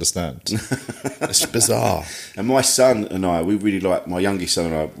you will understand. It's bizarre. And my son and I, my youngest son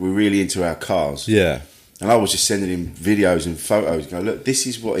and I, we're really into our cars. Yeah. And I was just sending him videos and photos. Go, look, this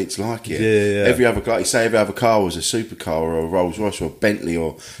is what it's like here. Yeah. Every other car was a supercar or a Rolls Royce or a Bentley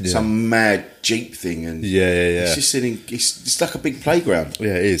or some mad Jeep thing. And Yeah. it's just it's like a big playground.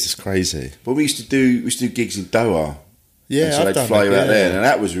 Yeah, it is. It's crazy. But we used to do gigs in Doha. Yeah, And so I've they'd done fly that, you out yeah. there, and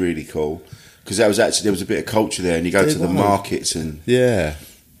that was really cool because there was a bit of culture there, and you go to the markets, and Yeah.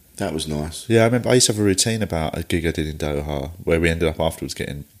 that was nice. Yeah, I remember I used to have a routine about a gig I did in Doha where we ended up afterwards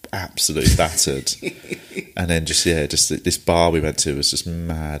getting absolutely battered. And then just this bar we went to was just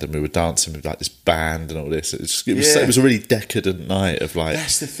mad, and we were dancing with like this band and all this. It was a really decadent night of like.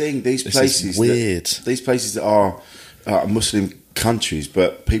 That's the thing. These this places is weird. These places that are Muslim countries,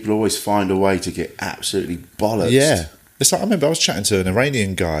 but people always find a way to get absolutely bollocks. Yeah. It's like, I remember I was chatting to an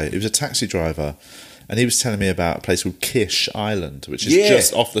Iranian guy. He was a taxi driver, and he was telling me about a place called Kish Island, which is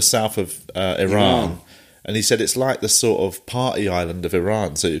just off the south of Iran. And he said it's like the sort of party island of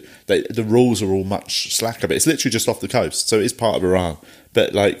Iran. So the rules are all much slacker, but it's literally just off the coast. So it is part of Iran.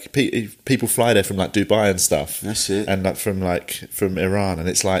 But like people fly there from like Dubai and stuff. That's it. And from Iran, and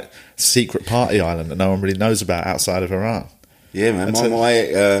it's like secret party island that no one really knows about outside of Iran. Yeah, man.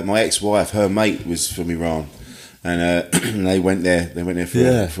 My ex-wife, her mate was from Iran, and they went there. They went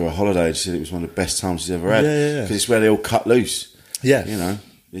there for a holiday. She said it was one of the best times she's ever had because it's where they all cut loose. Yeah, you know.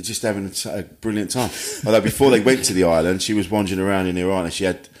 They're just having a brilliant time. Although before they went to the island, she was wandering around in Iran, and she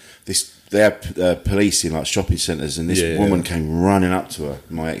had this. They had police in like shopping centres, and this woman came running up to her,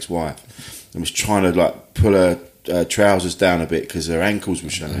 my ex-wife, and was trying to like pull her trousers down a bit because her ankles were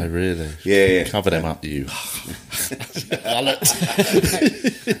showing. Oh, really? Yeah. Cover them up, you.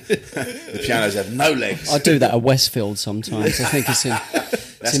 The pianos have no legs. I do that at Westfield sometimes. I think it's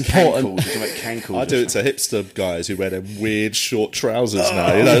important. Cankles. I do it to hipster guys who wear them weird short trousers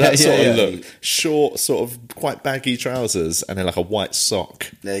now. You know, that sort of look. Short, sort of quite baggy trousers, and then like a white sock.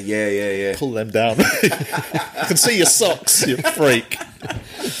 Yeah. Pull them down. I can see your socks, you freak.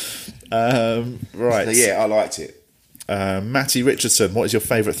 Right. So, yeah, I liked it. Matty Richardson, what is your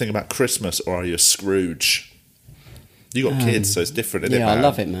favourite thing about Christmas, or are you a Scrooge? You got kids, so it's different, isn't it, man? I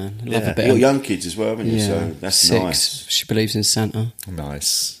love it, man. I love a bit. You got young kids as well, haven't you? Yeah, So that's 6. nice. She believes in Santa.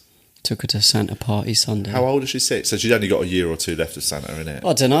 Nice. Took her to Santa party Sunday. How old is she? 6? So she's only got a year or two left of Santa, innit?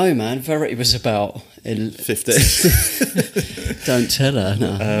 I don't know, man. Verity was about 15. Don't tell her.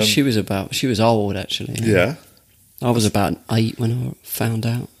 No, she was old actually. Yeah. I was about 8 when I found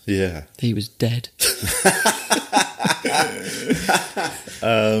out. Yeah. He was dead.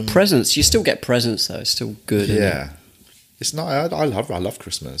 Presents. You still get presents though. It's still good. Yeah. It's not. I love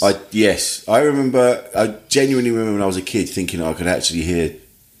Christmas. Yes, I remember. I genuinely remember when I was a kid thinking I could actually hear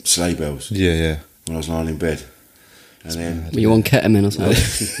sleigh bells. Yeah. When I was lying in bed, and then Were you on ketamine or something?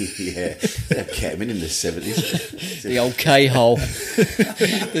 yeah, ketamine in the 70s. The old K-hole.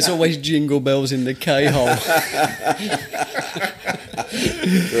 There's always jingle bells in the K-hole.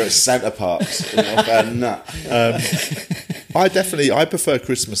 We're at Santa Parks. And I found a nut. I prefer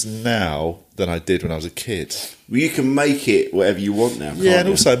Christmas now than I did when I was a kid. Well, you can make it whatever you want now. Yeah, and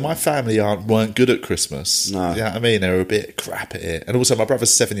you? also my family weren't good at Christmas. No. You know what I mean? They were a bit crap at it. And also my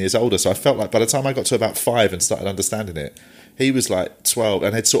brother's 7 years older, so I felt like by the time I got to about 5 and started understanding it, he was like 12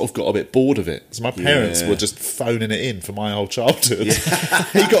 and had sort of got a bit bored of it. So my parents were just phoning it in for my whole childhood. Yeah.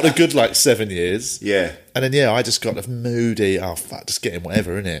 He got a good 7 years. Yeah. And then I just got a moody, just getting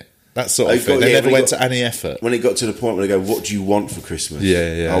whatever, innit? That sort of thing. They never went to any effort. When it got to the point where they go, what do you want for Christmas?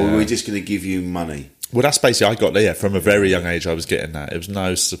 Yeah. We're just going to give you money. Well, that's basically, I got there from a very young age. I was getting that. It was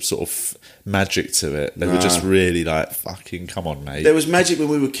no sort of magic to it. They were just really fucking, come on, mate. There was magic when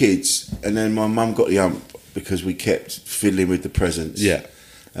we were kids, and then my mum got the ump because we kept fiddling with the presents. Yeah.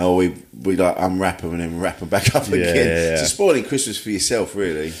 Or we unwrap them and then wrap them back up again. Yeah. So spoiling Christmas for yourself,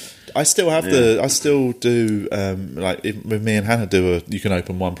 really. I still have I still do, with me and Hannah you can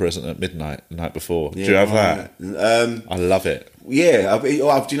open one present at midnight the night before. Do you have that? I love it. Yeah, do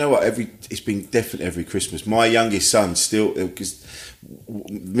you know what? It's been different every Christmas. My youngest son still, because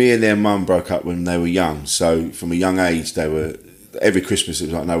me and their mum broke up when they were young. So from a young age, they were, every Christmas it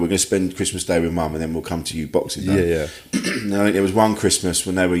was like, no, we're going to spend Christmas Day with mum and then we'll come to you Boxing Day. Yeah. No, there was one Christmas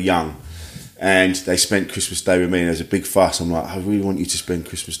when they were young and they spent Christmas Day with me and there was a big fuss. I'm like, I really want you to spend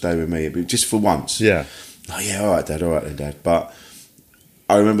Christmas Day with me, but just for once. Yeah. Oh yeah, all right then, Dad. But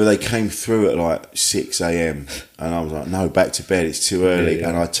I remember they came through at 6 a.m. and I was like, no, back to bed, it's too early.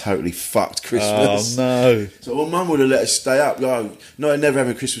 And I totally fucked Christmas. Oh no. So my mum would have let us stay up. No, I'm never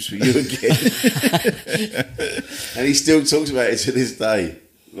having Christmas with you again. And he still talks about it to this day.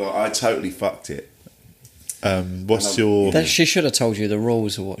 Like, I totally fucked it. What's your... She should have told you the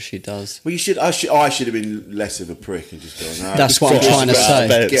rules of what she does. Well, I should have been less of a prick and just gone, no, That's what I'm trying to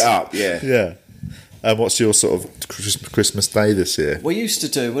say. Get up, yeah. Yeah. What's your sort of Christmas Day this year? We used to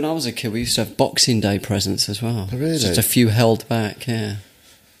do, when I was a kid, we used to have Boxing Day presents as well. Really? Just a few held back, yeah.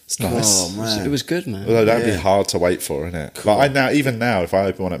 It's nice. Oh, man. It was good, man. Although that'd be hard to wait for, isn't it? Cool. Like even now, if I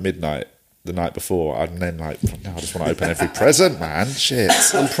open one at midnight the night before, and then no, I just want to open every present, man. Shit.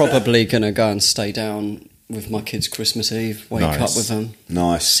 I'm probably going to go and stay down with my kids Christmas Eve, wake up with them.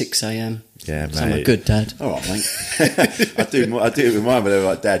 Nice. 6 a.m. Yeah, mate. So I'm a good dad. All right, mate. I do it with mine, but they're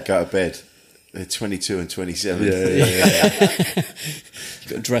like, Dad, go to bed. They're 22 and 27. Yeah. You've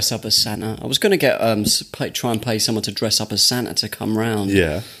got to dress up as Santa. I was going to get try and pay someone to dress up as Santa to come round.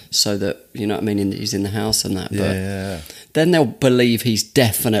 Yeah. So that, you know what I mean, he's in the house and that. Yeah. But then they'll believe he's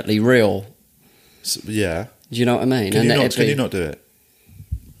definitely real. So, yeah. Do you know what I mean? Can it'd you be- not do it?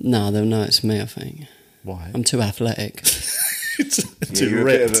 No, they'll know it's me, I think. Why? I'm too athletic. Too you're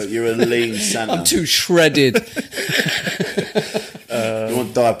ripped. you're a lean Santa. I'm too shredded. You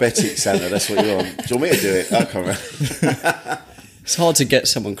want diabetic Santa, that's what you want. Do you want me to do it? I'll come around. It's hard to get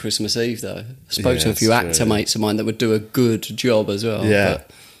someone Christmas Eve, though. I spoke to a it's few true. actor mates of mine that would do a good job as well. Yeah. But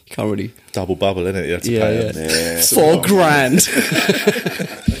you can't really... Double bubble, innit? You have to Yeah, pay yeah. them. Yeah.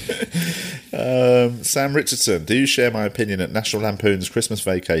 $4,000. Sam Richardson, do you share my opinion that National Lampoon's Christmas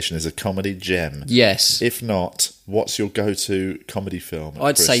Vacation is a comedy gem? Yes. If not, what's your go-to comedy film? at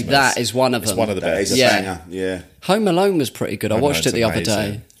I'd say Christmas? that is one of It's them. one of the That best. is a Yeah. banger, yeah. Home Alone was pretty good. I Home watched it the Alone's other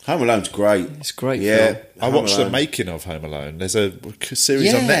amazing. day. Home Alone's great. It's a great Yeah. film. I Home watched the Alone. making of Home Alone. There's a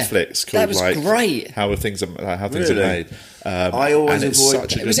series on Yeah, Netflix called that was great. How things are Really? made. I always and it's avoid-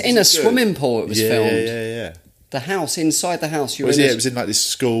 such a It was good- in a good. swimming pool it was yeah, filmed. yeah. The house, inside the house. You It was, were in yeah, a- it was in like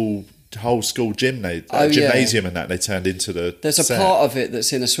this whole school gym. Oh, yeah. Gymnasium, and that they turned into the. There's a set. part of it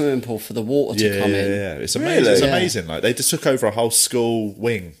that's in a swimming pool for the water to come in. Yeah. It's amazing. Really? It's Yeah. amazing. Like they just took over a whole school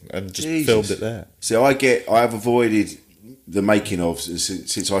wing and just Jesus. filmed it there. So I've avoided the making of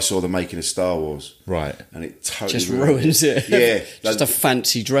since I saw the making of Star Wars, Right. and it totally Just ruins it. Yeah, Just a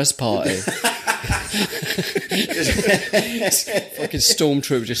fancy dress party. Fucking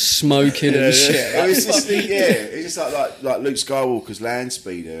stormtrooper just smoking and shit. It was just it's just like Luke Skywalker's land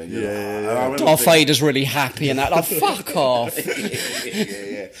speeder. And you're like, I remember Darth thinking- Vader's really happy and that. Like, fuck off.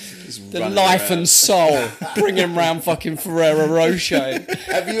 yeah. Just The running life around. and soul. Bring him round fucking Ferrero Rocher.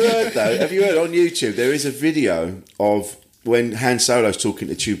 Have you heard on YouTube? There is a video of when Han Solo's talking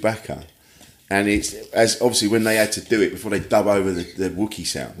to Chewbacca, and it's as obviously when they had to do it before they dub over the Wookiee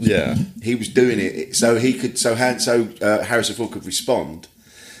sounds. Yeah. he was doing it so Harrison Ford could respond.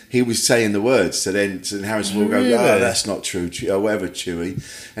 He was saying the words, so then Harrison Ford goes, Really? "Oh, that's not true, or whatever, Chewie,"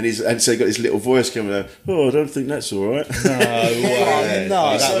 and so he got this little voice coming out. "Oh, I don't think that's all right." No way.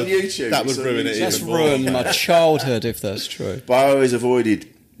 no. It's that on would, YouTube. That would It's on ruin it YouTube. That's even more. ruined my childhood if that's true. But I always avoided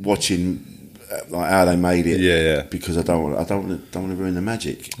watching like how they made it. Yeah. Because I don't want to ruin the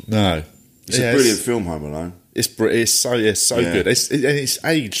magic. No. It's Yeah, a brilliant film, Home Alone. It's so Yeah. good. It's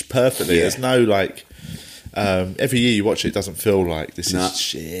aged perfectly. Yeah. There's no like. Every year you watch it, it doesn't feel like this No. is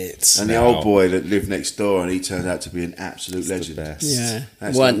shit. And the now. old boy that lived next door, and he turned out to be an absolute legend. the best. Yeah.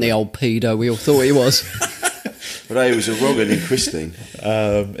 That's Weren't not the old pedo we all thought he was. But he was a wrong in Christine.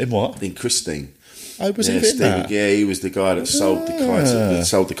 In what? In Christine. Oh, was yeah, he in that? Yeah, he was the guy that sold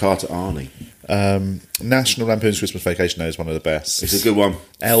the car to Arnie. National Lampoon's Christmas Vacation though is one of the best. It's a good one.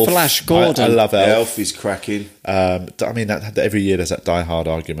 Elf. Flash Gordon. I love Elf. Elf is cracking. I mean, every year there's that Die Hard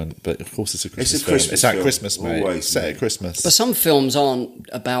argument, but of course it's a Christmas film. Christmas It's at film. Christmas, mate. Always, Set mate. at Christmas. But some films aren't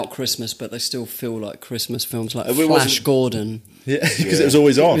about Christmas, but they still feel like Christmas films, like It Flash wasn't- Gordon. Yeah, because it was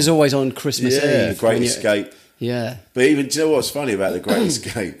always on. It was always on Christmas Yeah, Eve. The Great when you- Escape. Yeah. But even, do you know what's funny about The Great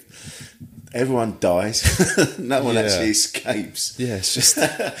Escape? Everyone dies. No one Yeah. actually escapes. Yeah, it's just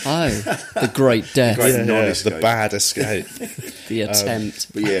Oh, the Great Death. Great- the non-escape. bad escape. The attempt.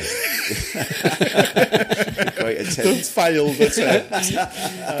 But yeah. Great attempt. Failed attempt.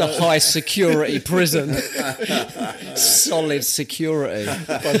 The high security prison. Solid security.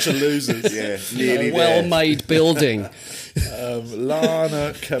 Bunch of losers. Yeah, nearly A well there. made building.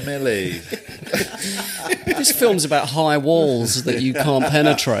 Lana Camilli. This film's about high walls that you can't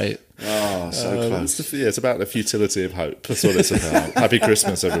penetrate. Oh, so close. It's about the futility of hope. That's what it's about. Happy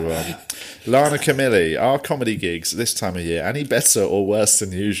Christmas, everyone. Lana Camilli, are comedy gigs this time of year any better or worse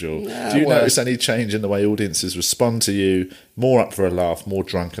than usual? Do you worse. notice any change in the way audiences respond to you? More up for a laugh, more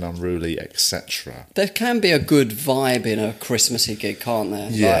drunk and unruly, etc. There can be a good vibe in a Christmassy gig, can't there?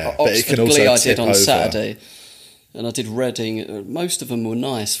 Yeah, like but it Oxford can also Glee I tip did on over. Saturday. And I did Reading. Most of them were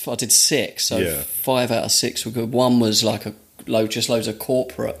nice. I did 6, so Yeah. 5 out of 6 were good. One was like just loads of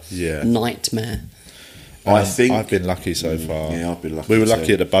corporate nightmare. I think I've been lucky so far. yeah, I've been lucky We were too.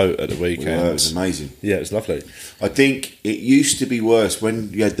 lucky at the boat at the weekend. Well, it was amazing. Yeah, it was lovely. I think it used to be worse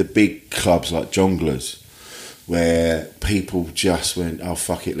when you had the big clubs like Jongleurs, where people just went, "Oh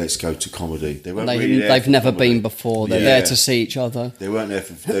fuck it, let's go to comedy." They weren't really there They've for never comedy. been before. They're Yeah. there to see each other. They weren't there.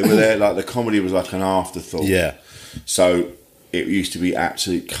 They were there like the comedy was like an afterthought. Yeah. So it used to be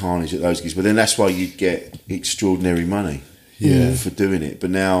absolute carnage at those gigs, but then that's why you'd get extraordinary money. Yeah. For doing it,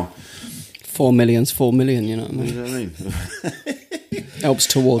 but now 4 million's 4 million, you know what I you mean? know what I mean. Helps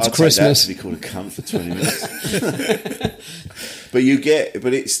towards I'd Christmas. take that to be called a cunt for 20 minutes. But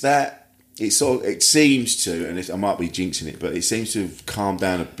it's it seems to, and I might be jinxing it, but it seems to have calmed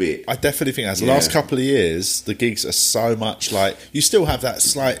down a bit. I definitely think as the last couple of years, the gigs are so much like you still have that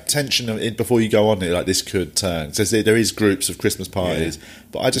slight tension before you go on it. Like this could turn. So there is groups of Christmas parties,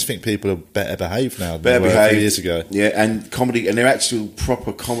 but I just think people are better behaved now than they were a few years ago. Yeah, and comedy, and they're actual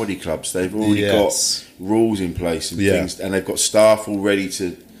proper comedy clubs. They've already got rules in place and things, and they've got staff all ready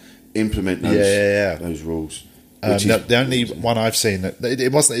to implement those rules. The only one I've seen that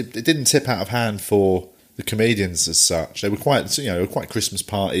it didn't tip out of hand for the comedians as such. They were quite Christmas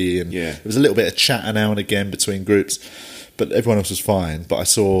party, and there was a little bit of chatter now and again between groups, but everyone else was fine. But I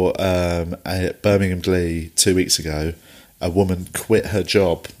saw at Birmingham Glee 2 weeks ago, a woman quit her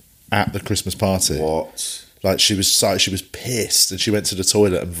job at the Christmas party. What? Like she was pissed, and she went to the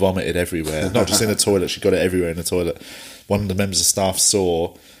toilet and vomited everywhere. Not just in the toilet, she got it everywhere in the toilet. One of the members of staff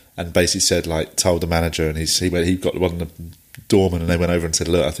saw. And basically said, told the manager, and he got one of the doormen, and they went over and said,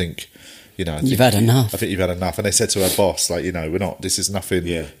 "Look, I think you've had enough. I think you've had enough." And they said to her boss, we're not. This is nothing.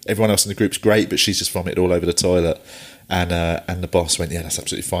 Yeah. Everyone else in the group's great, but she's just vomited all over the toilet. And the boss went, "Yeah, that's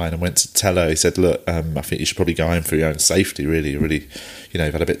absolutely fine." And went to tell her. He said, "Look, I think you should probably go home for your own safety. Really, you've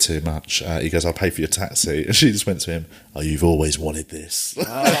had a bit too much." He goes, "I'll pay for your taxi." And she just went to him, "Oh, you've always wanted this."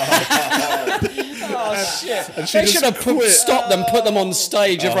 Oh shit! And they should have stopped them, put them on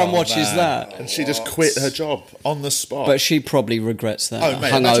stage. Everyone watches that. And she just quit her job on the spot. But she probably regrets that. Oh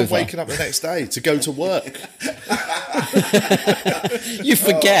mate, imagine waking up the next day to go to work. You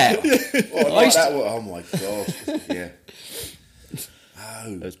forget. Oh my god! Yeah.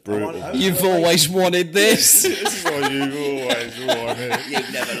 That's brutal. You've always wanted this. This is what you've always wanted.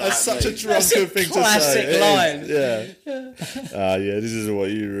 You've never liked That's such a drunken thing to say. Classic line. Yeah. This is what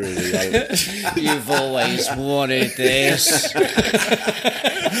you really like. You've always wanted this.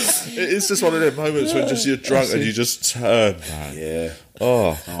 It's just one of them moments when just you're drunk and you just turn, man. Yeah.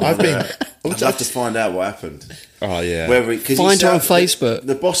 I'd love to find out what happened. Oh yeah. Find her on Facebook.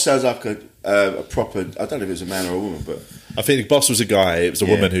 The boss sounds like a proper. I don't know if it was a man or a woman, but I think the boss was a guy. It was a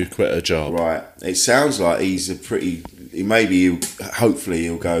woman who quit her job. Right. It sounds like he's a pretty. Hopefully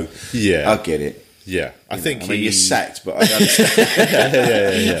he'll go. Yeah. I get it. Yeah, I think you're sacked, but I understand.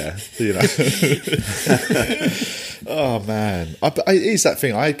 Yeah. Oh man, it's that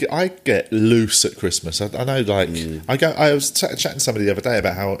thing. I get loose at Christmas. I know, I was chatting to somebody the other day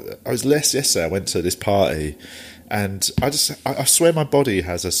about how I was less yesterday. I went to this party, and I swear my body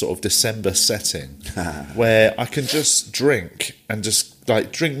has a sort of December setting where I can just drink and just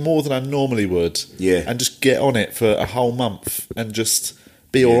drink more than I normally would. Yeah, and just get on it for a whole month and just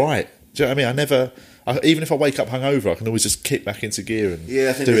be all right. Do you know what I mean? Even if I wake up hungover, I can always just kick back into gear and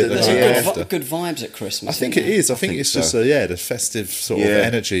I think do it the night after. Good vibes at Christmas. I think it is. I think it's just the festive sort of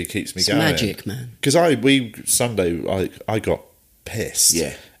energy keeps me going. Magic, man. Because Sunday I got pissed.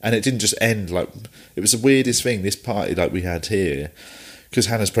 Yeah. And it didn't just end it was the weirdest thing. This party we had here. Because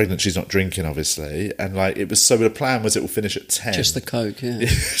Hannah's pregnant, she's not drinking, obviously, and it was so. The plan was it will finish at 10. Just the coke, yeah.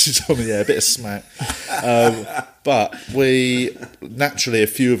 She told me, a bit of smack. But we naturally, a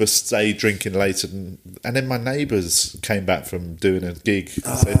few of us stayed drinking later, and then my neighbours came back from doing a gig.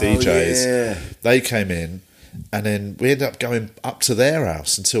 They're DJs. Yeah. They came in. And then we ended up going up to their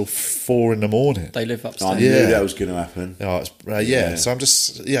house until 4 a.m. They live upstairs. I knew that was going to happen. Oh, so I'm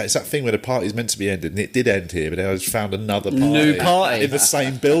just it's that thing where the party's meant to be ended, and it did end here, but I just found another party, new party in the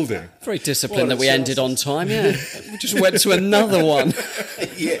same building. Very disciplined that we ended on time. Yeah, we just went to another one.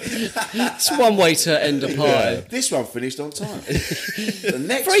 It's one way to end a party. Yeah. This one finished on time. The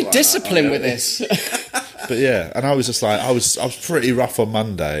next very one, disciplined with this. But yeah, and I was just I was pretty rough on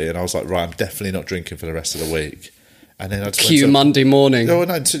Monday, and I was like, right, I'm definitely not drinking for the rest of the week. And then I just Monday morning. No,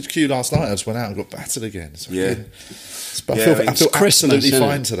 to Q last night. I just went out and got battered again. So I feel Christmas, absolutely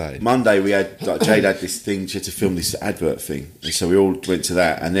fine today. Monday we had Jade had this thing. She had to film this advert thing, and so we all went to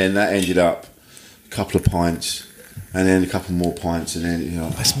that. And then that ended up a couple of pints, and then a couple more pints, and then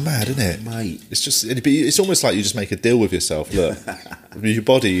that's mad, isn't it, mate? It's just it's almost like you just make a deal with yourself. Look, your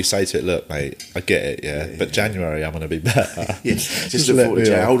body, you say to it, look, mate, I get it, but January I'm going to be better. Just look forward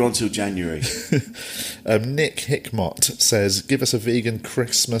to hold on till January. Nick Hickmott says, "Give us a vegan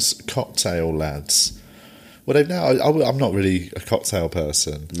Christmas cocktail, lads." Well, they've now. I'm not really a cocktail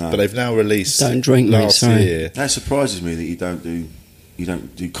person, but they've now released. Don't drink last year. That surprises me that you don't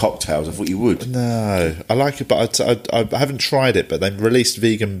do cocktails. I thought you would. No, I like it, but I haven't tried it. But they released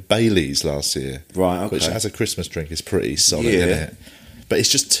vegan Baileys last year, right? Okay. Which as a Christmas drink is pretty solid, isn't it? But it's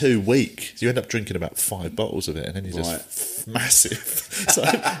just too weak. You end up drinking about 5 bottles of it, and then you're just massive.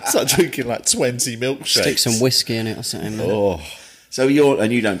 It's like drinking 20 milkshakes. Stick some whiskey in it or something. Oh, so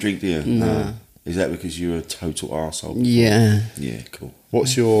you don't drink, do you? No. Is that because you're a total arsehole? Yeah. Yeah, cool.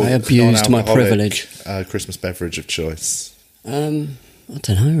 What's your I abused my non-alcoholic, privilege. Christmas beverage of choice? I don't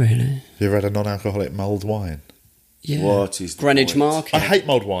know really. Have you ever had a non-alcoholic mulled wine? Yeah. What is the Greenwich point? Market? I hate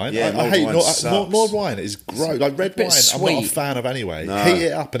mulled wine. Yeah, I mulled hate wine sucks. mulled wine is gross. Like red bit wine, I'm not a sweet. fan of anyway. No. Heat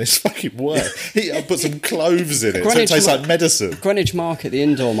it up and it's fucking worse. Heat it up, put some cloves in it, so it Greenwich tastes Mar- like medicine. Greenwich Market, the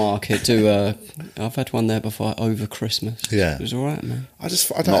indoor market, I've had one there before over Christmas. Yeah. It was all right, man. I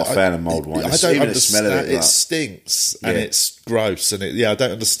don't. Not a fan of mulled wine. I It's don't even the understand. smell of it, It like- stinks and Yeah. it's gross and I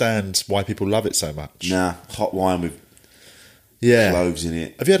don't understand why people love it so much. Nah, hot wine with Yeah. cloves in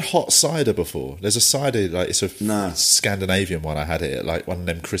it. Have you had hot cider before? There's a cider, like it's a No. Scandinavian one. I had it at like one of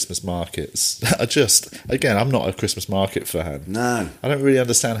them Christmas markets. I'm not a Christmas market fan. No. I don't really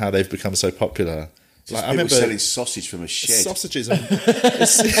understand how they've become so popular. Just Like, I people remember selling sausage from a shed. sausages and,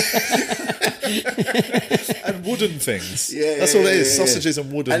 and wooden things. Yeah, That's yeah, all it yeah, is. yeah. Sausages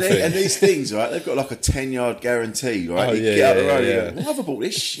and wooden and, things. and these things, right? They've got like a 10-yard guarantee, right? Oh, you yeah, get out the yeah, road, yeah. you go, why have I bought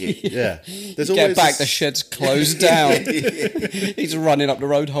this shit? Yeah, there's Get always back, this- the shed's closed down. He's running up the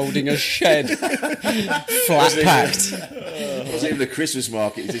road holding a shed. Flat packed. It wasn't even a Christmas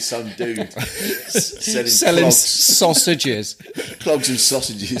market. It was just some dude selling Selling clogs, sausages. clogs and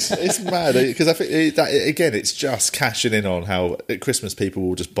sausages. It's mad because I think again, it's just cashing in on how at Christmas people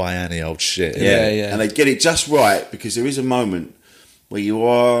will just buy any old shit. Yeah, yeah. And they get it just right because there is a moment where you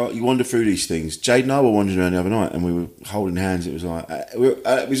wander through these things. Jade and I were wandering around the other night and we were holding hands. It was like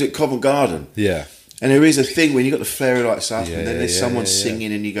it was at Covent Garden. Yeah. And there is a thing when you got the fairy lights up Yeah, and then there's yeah, someone yeah, yeah.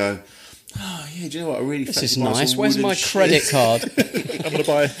 singing and you go, oh yeah, do you know what? I really This fancy is buying nice. some Where's wooden my shit." credit card? I'm going to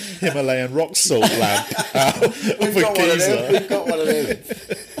buy a Himalayan rock salt lamp out We've of a got one of them. geezer. We've got one of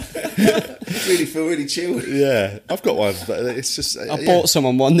them. Really feel really chilled. Yeah, I've got one, but it's just. I bought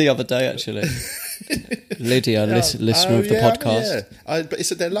someone one the other day, actually. Lydia, listener of the podcast.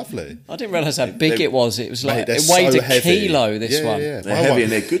 But they're lovely. I didn't realise how big it was. It was like, Mate, it they're weighed so a heavy. kilo, this Yeah, one. yeah. They're heavy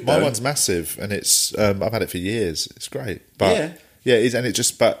and they're good, My though. one's massive, and it's. I've had it for years. It's great, but Yeah. yeah, it is, and it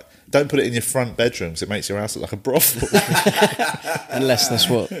just. But don't put it in your front bedroom because it makes your house look like a brothel. Unless that's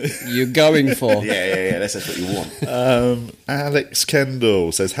what you're going for. Yeah. That's what you want. Alex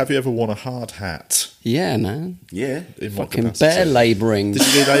Kendall says, "Have you ever worn a hard hat?" Yeah, man. Yeah. In what Fucking capacity? bear labouring. Did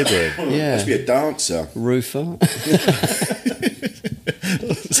you do labouring? Yeah. Must be a dancer. Roofer.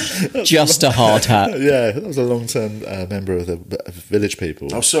 Just a hard hat. Yeah, that was a long-term member of the Village People.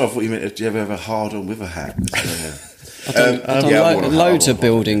 Oh, sorry, I thought you meant, did you ever have a hard on with a hat? I've done yeah, I've worn a hat loads on. of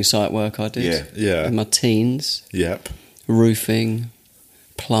building site work I did. Yeah. Yeah. In my teens. Yep, Roofing,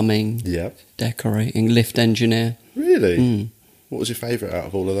 plumbing, yep. decorating, lift engineer. Really? What was your favourite out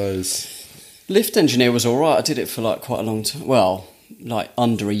of all of those? Lift engineer was all right. I did it for like quite a long time. Well, like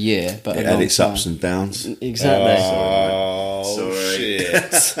under a year, but It a had long its time. ups and downs. Exactly. Oh, Sorry.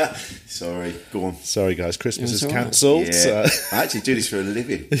 shit. Sorry, go on. Sorry, guys. Christmas It is was all right. cancelled. Yeah. I actually do this for a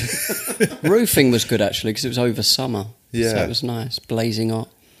living. Roofing was good actually because it was over summer. Yeah. So it was nice, blazing hot.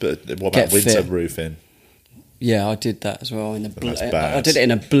 But what Get about winter fit. roofing? Yeah, I did that as well. That's bad. I did it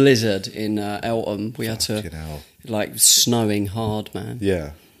in a blizzard in Eltham. We had Fucking to hell. like snowing hard, man.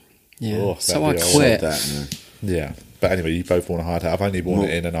 Yeah. Yeah. Oh, So that'd I be Said quit. that, man. Yeah. But anyway, you both worn a hard hat. I've only worn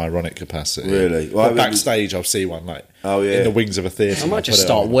it in an ironic capacity. Really? But Well, I mean- backstage, I'll see one like Oh, yeah. in the wings of a theatre. I might and just put it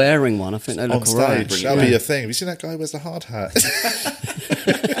start on. wearing one. I think they on look stage. right. That'll be your thing. Have you seen that guy who wears the hard hat?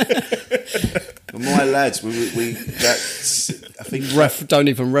 My lads, we that's, I think Don't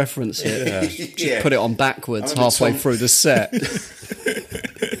even reference it. yeah. Put it on backwards I remember halfway Tom- through the set.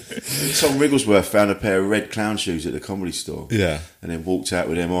 Tom Wigglesworth found a pair of red clown shoes at the Comedy Store. Yeah. And then walked out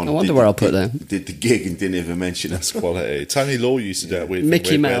with them on. I wonder Did where the- I'll put them. Did the gig and didn't even mention us. Quality. Tony Law used to do it with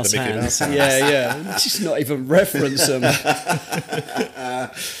Mickey wear Mouse the Mickey hands. Mouse hands. Yeah. Just not even reference them. I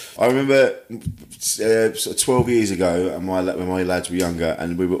remember sort of 12 years ago, and when my lads were younger,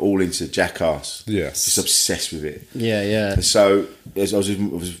 and we were all into Jackass. Yes. Just obsessed with it. Yeah. And so as I was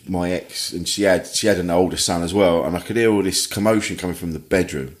with my ex, and she had an older son as well, and I could hear all this commotion coming from the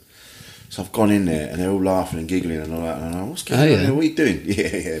bedroom. So I've gone in there, and they're all laughing and giggling and all that. And I'm like, what's going on? yeah. What are you doing?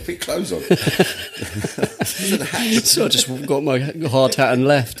 Yeah, put your clothes on. So I just got my hard hat and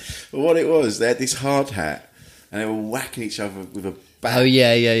left. But what it was, they had this hard hat, and they were whacking each other with a bat. Oh yeah.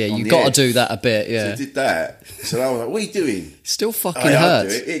 on You've the got to head. do that a bit. So Yeah. they did that. So I was like, what are you doing? Still fucking Oh, yeah, I'll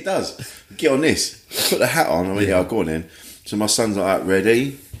hurts. do it. It does. Get on this. Put the hat on. I went, yeah, I'll go on then. So my son's like,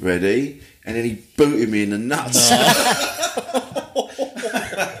 ready. And then he booted me in the nuts.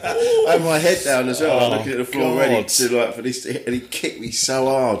 I I had my head down as well. I was Oh, looking at the floor, God. ready to like for this, and he kicked me so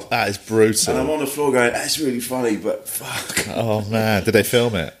hard. That is brutal. And I'm on the floor going, "That's really funny, but fuck." Oh man, did they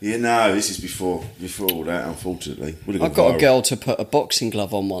film it? Yeah, no, this is before all that. Unfortunately, Would've I gone got a viral. girl to put a boxing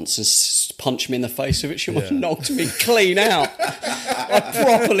glove on once and punch me in the face with it. She knocked me clean out.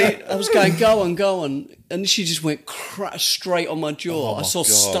 I was going, go on. And she just went straight on my jaw. Oh, I saw my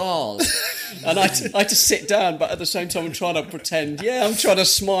God. stars. And I had to sit down, but at the same time I'm trying to pretend, I'm trying to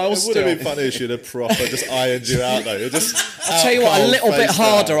smile It would still. have been funny if she'd have proper just ironed you out though. You're just I'll tell you what, a little bit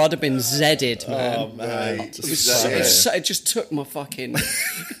harder, I'd have been Zedded, man. Oh man, Mate, It just took my fucking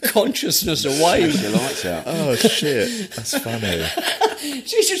consciousness away. Your lights out. oh shit, that's funny.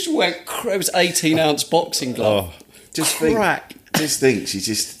 She just went, it was 18-ounce boxing glove. Oh, Just Crack. think, she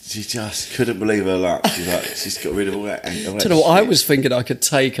just couldn't believe her luck. She's got rid of all that. I don't know what I was thinking I could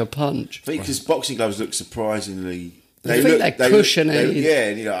take a punch. Because boxing gloves look surprisingly. I think they're cushiony. Yeah,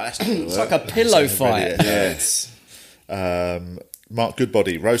 and you're like, that's not It's like a pillow fight. Yeah. Mark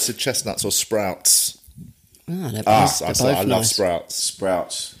Goodbody, roasted chestnuts or sprouts? They're I both love nice. sprouts.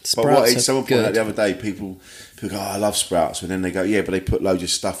 Sprouts. But Sprouts what are someone pointed out good. the other day, people go, I love sprouts, and then they go, yeah, but they put loads of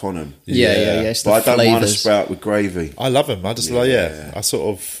stuff on them. Yeah. It's But the I don't mind a flavours. sprout with gravy. I love them. I just I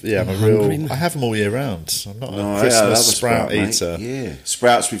sort of I'm a hungry, real. man. I have them all year round. I'm not No, a I Christmas love a sprout mate. eater. Yeah,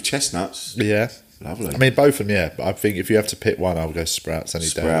 sprouts with chestnuts. Yeah. Lovely. I mean, both of them, yeah. But I think if you have to pick one, I would go Sprouts any day.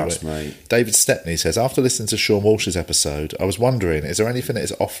 of the Sprouts, week. mate. David Stepney says, after listening to Sean Walsh's episode, I was wondering, is there anything that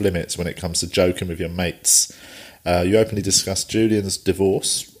is off limits when it comes to joking with your mates? You openly discussed Julian's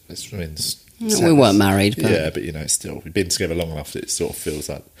divorce. We weren't married, but Yeah, but it's still, we've been together long enough that it sort of feels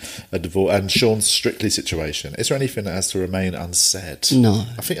like a divorce. And Sean's Strictly situation. Is there anything that has to remain unsaid? No.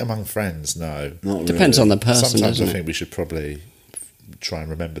 I think among friends, no. Not depends really. on the person, Sometimes doesn't I it? think we should probably try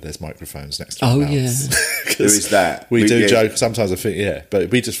and remember there's microphones next to Oh, our mouths. There is that. We do yeah, joke. Sometimes I think, but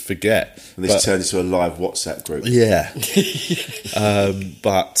we just forget. And this But- turned into a live WhatsApp group. yeah.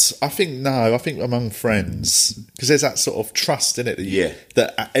 But I think among friends, because there's that sort of trust in it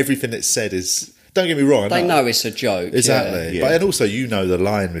that everything that's said is. Don't get me wrong. they know it's a joke. exactly. Yeah. But and also the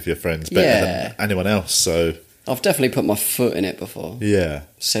line with your friends better Yeah. than anyone else. So I've definitely put my foot in it before. yeah.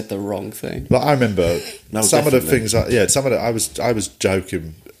 Said the wrong thing. But I remember No, some of the definitely. things. Some of the I was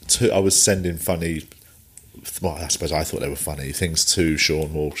joking. I was sending funny. Well, I suppose I thought they were funny things to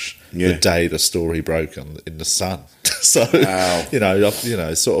Sean Walsh the day the story broke in the Sun. So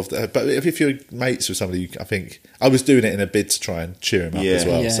Wow. sort of. But if you're mates with somebody, I think I was doing it in a bid to try and cheer him up as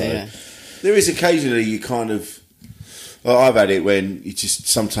well. Yeah, so yeah. There is occasionally you kind of. Well, I've had it when you just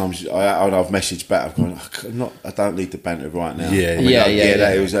sometimes I've messaged back. I've gone, I don't need the banter right now. Yeah, I mean,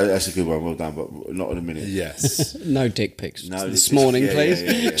 yeah. That's a good one. Well done, but not in a minute. yes. No dick pics No, this this- morning, yeah, please.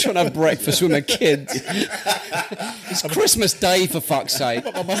 yeah, yeah. Trying to have breakfast with my kids. It's Christmas Day, for fuck's sake.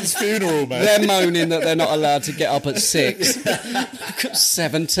 My mum's funeral, mate. They're moaning that they're not allowed to get up at 6. I've got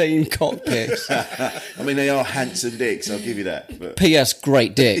 17 cockpits. I mean, they are handsome dicks. I'll give you that. But P.S.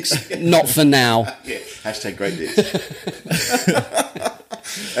 Great dicks. Not for now. yeah, hashtag great dicks.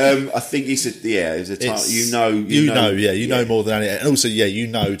 I think it's a time you know more than anything, and also you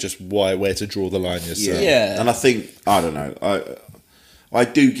know just where to draw the line yourself. Yeah. And I think I don't know. I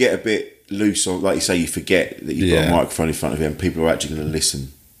do get a bit loose on, like you say, you forget that you've got a microphone in front of you and people are actually going to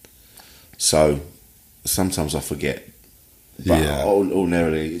listen. So sometimes I forget. But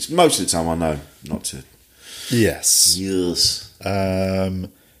ordinarily, it's most of the time I know not to. Yes. Yes.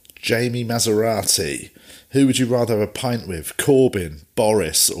 Jamie Maserati. Who would you rather have a pint with? Corbyn,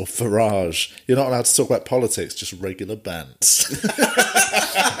 Boris, or Farage? You're not allowed to talk about politics, just regular bants.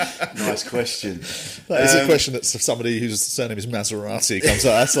 Nice question. That is a question that somebody whose surname is Maserati comes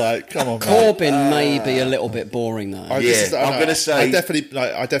out. That's like, come on, man. Corbyn may be a little bit boring, though. I'm going to say-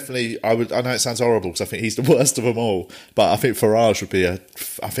 I would. I know it sounds horrible because I think he's the worst of them all. But I think Farage would be I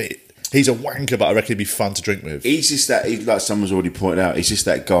think he's a wanker, but I reckon he'd be fun to drink with. He's just that, like someone's already pointed out, he's just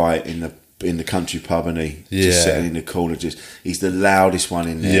that guy in the country pub, and just sitting in the corner. He's the loudest one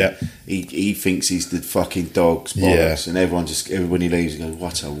in there. Yeah. He thinks he's the fucking dog's boss, and everyone when he leaves, he goes,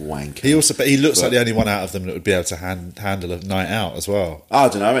 "What a wanker." But he looks like the only one out of them that would be able to handle a night out as well. I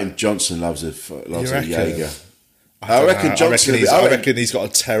don't know. I reckon Johnson loves a reckon? Jaeger. I reckon Johnson. I reckon he's got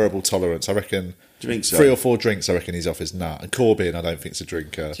a terrible tolerance. I reckon. Do you think so? 3 or 4 drinks, I reckon he's off his nut. And Corbyn, I don't think's a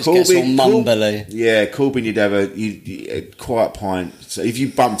drinker. Just gets all mumbly. Corbyn, you'd have a quiet pint. So if you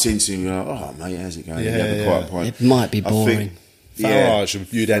bumped into him, you're like, "Oh mate, how's it going?" You'd have a quiet pint. It might be I boring. think-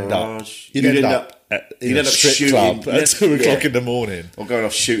 Farage, you'd end up in a strip shooting. club at 2 o'clock in the morning. or going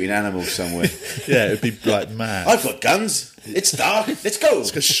off shooting animals somewhere. Yeah, it'd be like mad. I've got guns. It's dark. Let's go.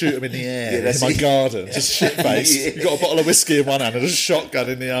 Just shoot them in the air in that's my it. garden. Just shit face. Yeah. You've got a bottle of whiskey in one hand and a shotgun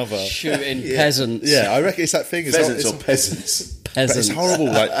in the other. Shooting peasants. Yeah, I reckon it's that thing. Pheasants it's, or peasants? but Peasants. it's horrible.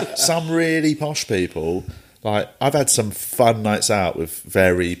 Like some really posh people. Like I've had some fun nights out with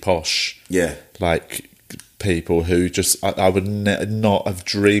very posh. Yeah. Like people who just I would not have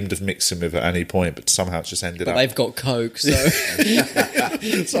dreamed of mixing with at any point, but somehow it's just ended But up. they've got coke, so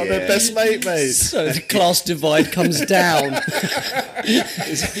It's like their best mate. so the class divide comes down.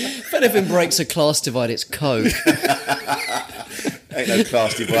 If anything breaks a class divide, it's coke. Ain't no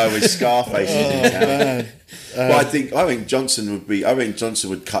class divide with Scarface in town. But I think Johnson would be. I think Johnson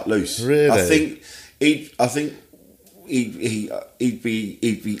would cut loose. Really? I think he'd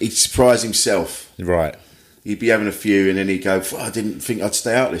surprise himself. Right. He'd be having a few, and then he'd go, "I didn't think I'd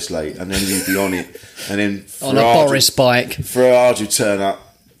stay out this late," and then he'd be on it, and then On a Boris bike. Farage would turn up,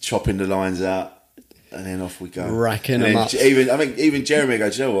 chopping the lines out, and then off we go, Racking And them then up. I think even Jeremy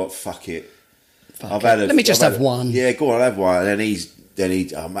goes, "You know what? Fuck it. I've had. Let me just have one." Yeah, go on, have one." And then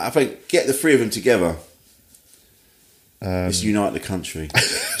he. I think get the three of them together. Let's unite the country.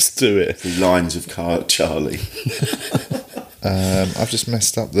 Let's do it. The lines of Charlie. I've just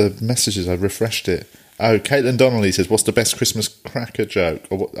messed up the messages. I refreshed it. Oh, Caitlin Donnelly says, "What's the best Christmas cracker joke?"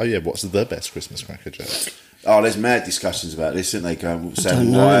 Or what's the best Christmas cracker joke? Oh, there's mad discussions about this, isn't they? Going saying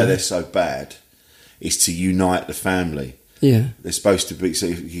don't know. why they're so bad. It's to unite the family. Yeah. They're supposed to be because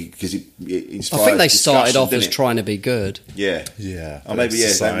it inspires. I think they started discussion, off as didn't it? trying to be good. Yeah, Yeah. Oh, maybe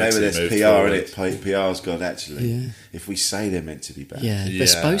there's Society PR moved in it. PR's gone actually. Yeah. If we say they're meant to be bad, Yeah, Yeah. they're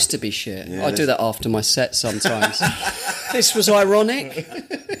supposed to be shit. Yeah, I do that after my set sometimes. This was ironic.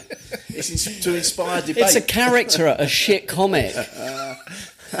 to inspire debate. It's a character at a shit comic.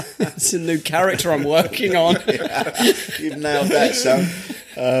 It's a new character I'm working on. You've nailed that,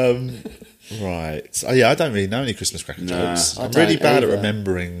 son. Right. Oh, yeah, I don't really know any Christmas cracker jokes. I I'm really don't bad either. at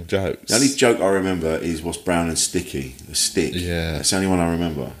remembering jokes. The only joke I remember is what's brown and sticky. The stick. Yeah. That's the only one I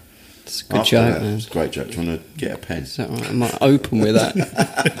remember. It's a good After joke, that, man. It's a great joke. Do you want to get a pen? Is that right? I might open with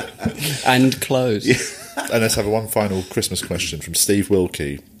that. And close. And let's have one final Christmas question from Steve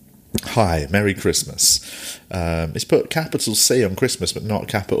Wilkie. Hi, Merry Christmas. It's put capital C on Christmas, but not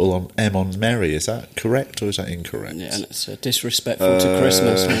capital on M on Merry. Is that correct or is that incorrect? Yeah, and it's disrespectful to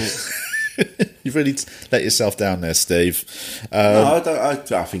Christmas, mate. You've really let yourself down there, Steve. No, I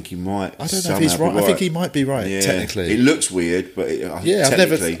think he might. I don't know if he's right. I think he might be right, Yeah. technically. It looks weird, but Yeah,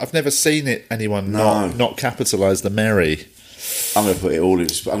 technically, I've never seen it. Anyone No. not capitalise the Merry. I'm going to put it all in.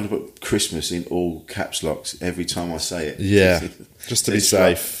 I'm going to put Christmas in all caps locks every time I say it. Yeah, just to be It's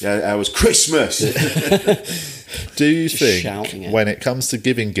safe. Like, yeah, it was Christmas. Do you shouting think, it. when it comes to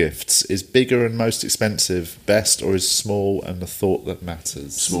giving gifts, is bigger and most expensive best, or is small and the thought that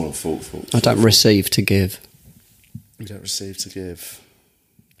matters? Small and thoughtful. I don't receive to give. You don't receive to give.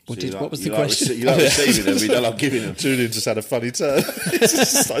 What was the you question? Like, you like receiving them, you don't like giving them. Julian just had a funny turn. He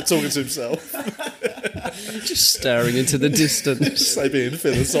just started talking to himself. Just staring into the distance. Say being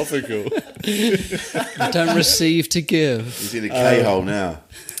philosophical. I don't receive to give. He's in a K-hole now.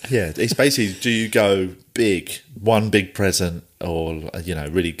 Yeah, it's basically, do you go big, one big present, or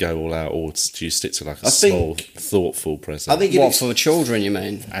really go all out, or do you stick to like a small, thoughtful present? I think What, it's for the children, you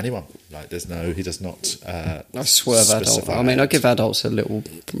mean? Anyone, he does not. I swerve adult. specify I mean, I it. give adults a little,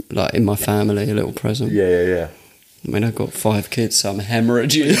 like in my family, a little present. Yeah. I mean, I've got 5 kids, so I'm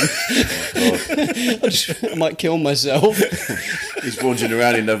hemorrhaging. I might kill myself. he's wandering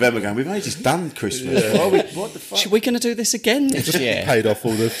around in November going, we've only just done Christmas. What the fuck? Should we going to do this again next year? Paid off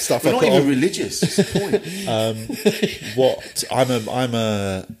all the stuff We're I not put even on. religious. That's the point. What I'm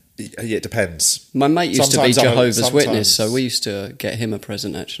a. Yeah, it depends. My mate used to be Sometimes I'm a- Jehovah's Witness, so sometimes- we used to get him a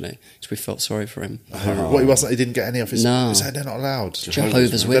present actually, because we felt sorry for him. What he wasn't. He didn't get any of his. No. He said they're not allowed.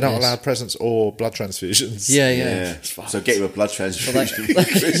 Jehovah's They're not Witness. allowed presents or blood transfusions. Yeah. Yeah. So get him a blood transfusion Well,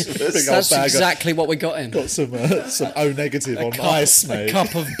 for Christmas. Big old That's bag of- exactly what we got him. Got some O negative on ice, A mate.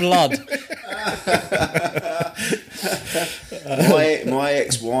 cup of blood. My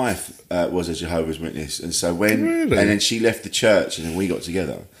ex-wife was a Jehovah's Witness, and so when Really? and then she left the church, and then we got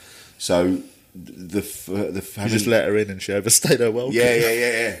together. So the You just let her in and she overstayed her welcome.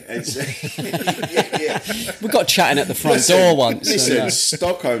 yeah. And so, yeah. We got chatting at the front door once. Listen, so,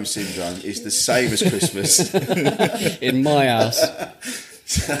 Stockholm syndrome is the same as Christmas. in my house.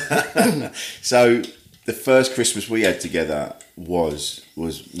 So the first Christmas we had together was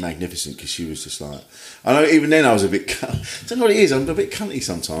magnificent because she was just like, I know even then I was a bit, I don't know what it is, I'm a bit cunty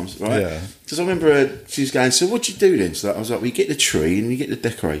sometimes, right? Yeah. Because I remember she was going, so what do you do then? So I was like, well, you get the tree and you get the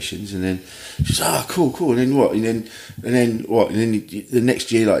decorations, and then she's like, oh, cool, and then what? And then what? And then the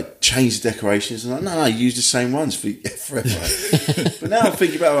next year, like, change the decorations. And I'm like, no, you use the same ones forever. But now I'm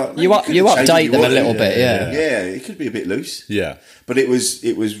thinking about, like, you update them a little bit, yeah. Yeah, it could be a bit loose. Yeah. But it was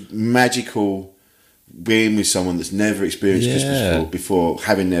magical being with someone that's never experienced Christmas before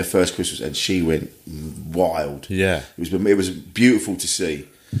having their first Christmas, and she went wild. Yeah. It was beautiful to see.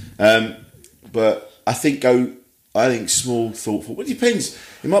 But I think small, thoughtful. Well, it depends.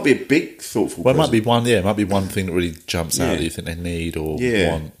 It might be a big, thoughtful. Well, it present. might be one thing that really jumps out that you think they need or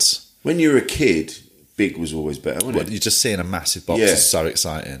want. When you were a kid, big was always better, wasn't it? You're just seeing a massive box is so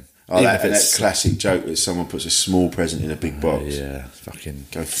exciting. Oh, that classic joke that someone puts a small present in a big box. Yeah, fucking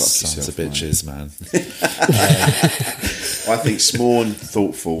go fuck sons yourself, of bitches, man. I think small and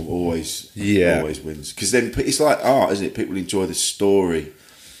thoughtful always wins, because then it's like art, isn't it? People enjoy the story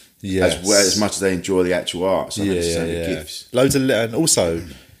as much as they enjoy the actual art. So the gifts, loads of and also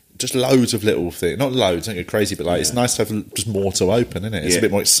just loads of little things. Not loads, don't get crazy, but like it's nice to have just more to open, isn't it? It's a bit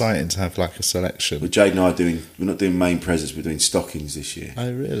more exciting to have like a selection. Well, Jade and I we're not doing main presents, we're doing stockings this year.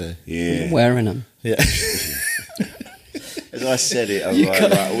 Oh, really? Yeah, I'm wearing them. Yeah. As I said it, I was like,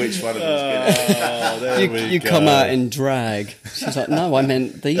 which one of them's You come out in drag. She's like, no, I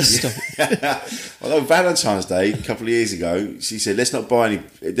meant these stockings. Although Valentine's Day a couple of years ago, she said, let's not buy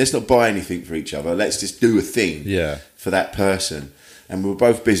anything for each other. Let's just do a thing for that person. And we were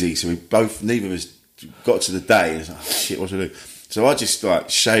both busy, so neither of us got to the day and was like, oh, shit, what do I do? So I just like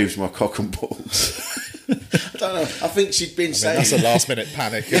shaved my cock and balls. I don't know. I think she'd been saying that's a last minute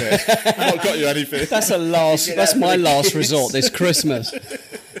panic, isn't it? I've not got you anything. That's my last resort this Christmas.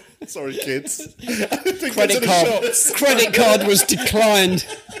 Sorry, kids. Credit card was declined.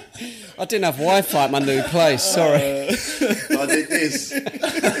 I didn't have Wi-Fi at my new place. Sorry. I did this.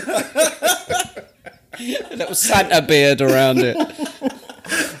 A little Santa beard around it.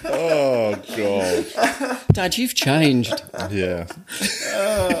 Oh God, Dad, you've changed. Yeah.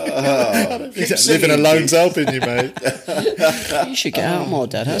 Living alone's helping you, mate. You should get out more,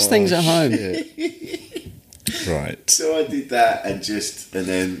 Dad. How's things at home? Right. So I did that, and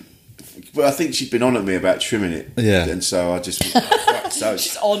then. But I think she'd been on at me about trimming it. Yeah. And so I just...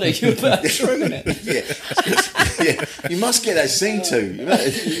 She's on you about trimming it. Yeah. You must get that scene too.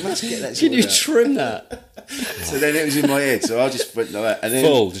 You must get that scene. Can you trim that? So then it was in my head, so I just went like that. And then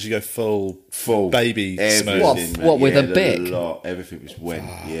full? Did you go full baby smooth? What with a bic? Everything was wet.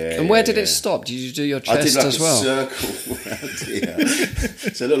 Yeah. And where did it stop? Did you do your chest I did like as well? A circle around here.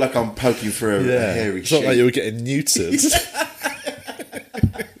 So it looked like I'm poking through a hairy It's not sheet. like you were getting neutered.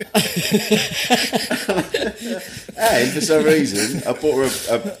 And for some reason, I bought her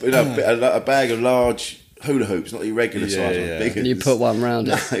a bag of large hula hoops, not the irregular size ones. Bigger. And you put one round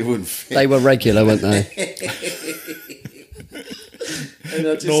it. No, it wouldn't fit. They were regular, weren't they?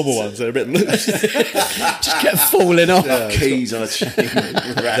 Normal ones, they're a bit loose. Just kept falling off. Keys on a chain.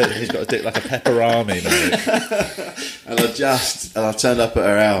 He's got a dick like a pepperami, mate. And I turned up at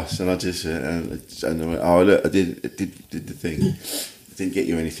her house, and I just and I went, oh look, I did the thing. I didn't get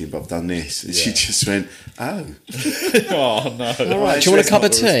you anything, but I've done this. And she just went, oh. Oh, no. All right, do you want a cup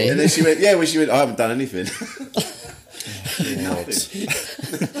of tea? And then she went, I haven't done anything.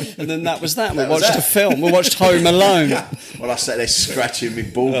 And then that was that. We watched a film. We watched Home Alone. Well, I sat there scratching my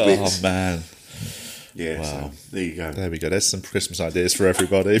ball bits. Oh, man. Yeah, wow. So there you go. There we go. There's some Christmas ideas for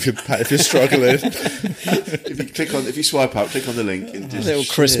everybody if you're struggling. If you swipe up, click on the link. And just, a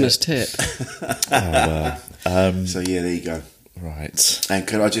little Christmas tip. So yeah, there you go. Right. And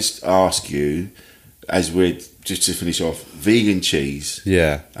can I just ask you, as we're just to finish off, vegan cheese.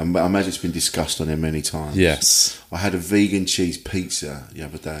 Yeah. I imagine it's been discussed on there many times. Yes. I had a vegan cheese pizza the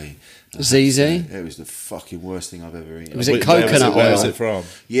other day. ZZ? It was the fucking worst thing I've ever eaten. Was it coconut oil? Where was it from?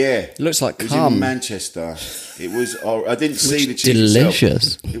 Yeah. It looks like it was cum. in Manchester. It was. I didn't see the cheese.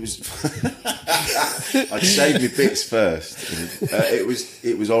 Delicious. Itself. It was. I'd saved my bits first. It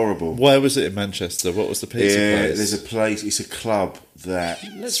was horrible. Where was it in Manchester? What was the pizza place? There's a place. It's a club that.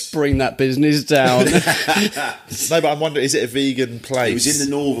 Let's bring that business down. No, but I'm wondering, is it a vegan place? It was in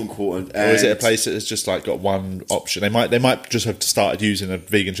the Northern Quarter, or is it a place that has just like got one option? They might just have started using a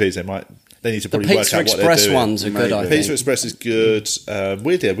vegan cheese. They need to probably work out what they're doing. The Pizza Express ones are good, I think. Pizza Express is good.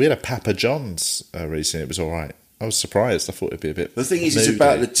 We had a Papa John's recently. It was all right. I was surprised. I thought it'd be a bit. The thing is, moody. it's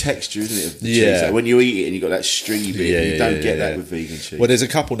about the texture, isn't it? Of the Yeah. cheese. Like when you eat it and you got that stringy bit, Yeah, you don't yeah, get yeah. that with vegan cheese. Well, there's a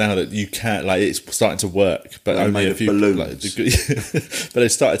couple now that you can't, like, it's starting to work, but They're only made a of few. balloons. But they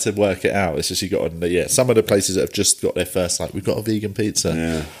started to work it out. It's just you got on. Yeah, some of the places that have just got their first, like, we've got a vegan pizza,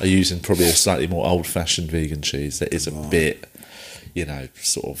 Yeah. are using probably a slightly more old-fashioned vegan cheese that is a bit, you know,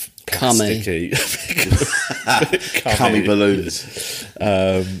 sort of Cummy. plasticky, Cummy balloons.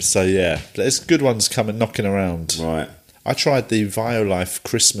 So yeah, there's good ones coming knocking around. Right. I tried the Violife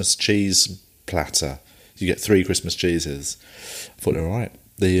Christmas cheese platter. You get 3 Christmas cheeses. I thought they were all right.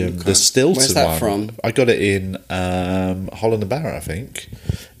 The Stilton Where's that one, from? I got it in Holland and Barrett, I think,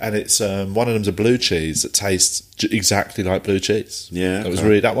 and it's one of them's a blue cheese that tastes exactly like blue cheese. Yeah, it was okay.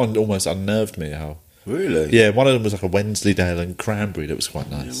 really, that one almost unnerved me. How Really? yeah, one of them was like a Wensleydale and cranberry that was quite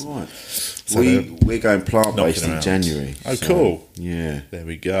nice. Yeah, right. So We're going plant-based knocking in around. January. Oh, so, cool. Yeah. There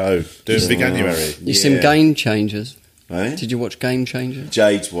we go. Doing Veganuary. You seen Game Changers? Eh? Did you watch Game Changers?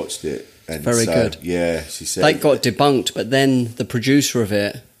 Jade's watched it. And Very good. Yeah, she said. They got debunked, but then the producer of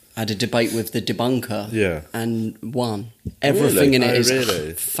it had a debate with the debunker, Yeah. and won. Everything in it Oh, is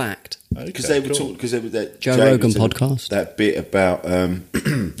really? fact. Because Okay, they were cool. talking. Because that Joe Jade Rogan was in podcast. That bit about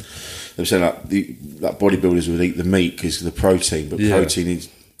they were saying like bodybuilders would eat the meat because of the protein, but Yeah. protein is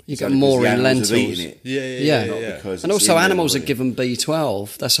You it's get only more 'cause the in animals are lentils. eating it. Yeah. Not because And it's also, in their animals are body. given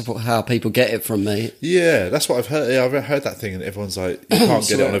B12. That's how people get it from meat. Yeah, that's what I've heard. Yeah, I've heard that thing, and everyone's like, you can't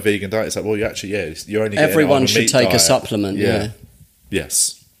get it on a vegan diet. It's like, well, you actually, yeah, you're only. Getting it on Everyone a should meat take a diet. supplement. Yeah.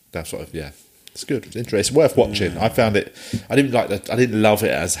 Yes, that's what. It's good. It's interesting. It's worth watching. I found it. I didn't love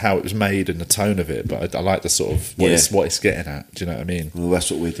it as how it was made and the tone of it, but I like the sort of what it's getting at. Do you know what I mean? Well, that's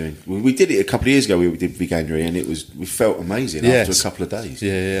what we're doing. We did it a couple of years ago. We did Veganuary, and we felt amazing after a couple of days.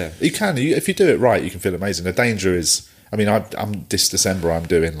 Yeah. You can. If you do it right, you can feel amazing. The danger is, I mean, I'm this December.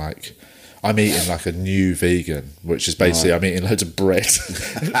 I'm eating like a new vegan, which is basically I'm eating loads of bread,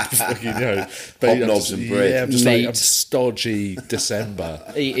 Hobnobs and bread. Yeah, I'm just Meat. I'm stodgy December.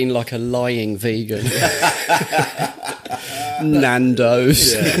 Eating like a lying vegan.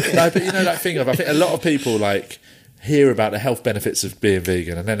 Nando's. No, but you know that thing of, I think a lot of people like hear about the health benefits of being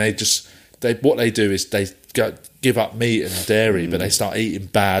vegan, and then what they do is they give up meat and dairy, but they start eating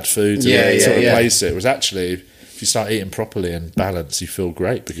bad foods Yeah, and to yeah, yeah. replace it. Whereas actually, if you start eating properly and balanced, you feel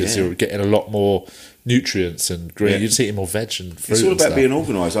great because you're getting a lot more nutrients and green. Yeah. You're just eating more veg and fruit. It's all and about stuff. being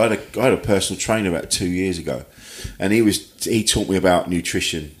organised. I had a personal trainer about 2 years ago, and he taught me about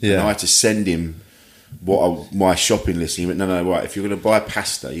nutrition. Yeah. And I had to send him my shopping list. And he went, no, right. If you're going to buy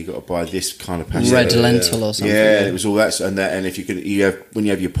pasta, you got to buy this kind of pasta. Red lentil or something. Yeah, it was all that and that. And if when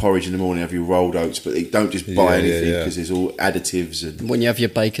you have your porridge in the morning, have your rolled oats, but you don't just buy anything because there's all additives and. When you have your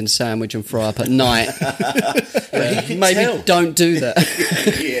bacon sandwich and fry up at night, He could maybe tell. don't do that.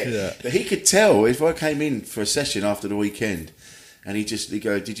 yeah. But he could tell if I came in for a session after the weekend, and he'd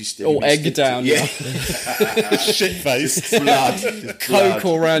go, "Did you still All egg down, Yeah, shit face. blood, Coke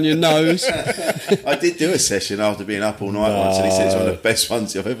all around your nose. I did do a session after being up all night once, and he said it's one of the best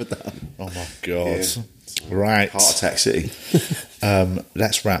ones I've ever done. Oh my god! Yeah. Right, Heart Attack City.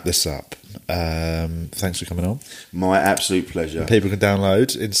 let's wrap this up. Thanks for coming on. My absolute pleasure. People can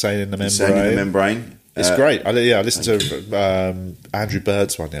download Insane in the Membrane. Insane in the Membrane. It's great. I listened to Andrew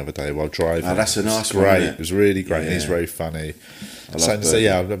Bird's one the other day while driving. Oh, that's a nice It's one, great. isn't it? It was really great. And Yeah. he's very funny. I love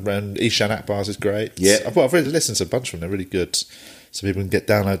Bird. And Ishan Akbar's is great. Yeah. I've really listened to a bunch of them. They're really good. So people can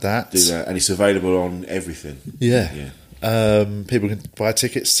download that. Do that, and it's available on everything. Yeah. Yeah. People can buy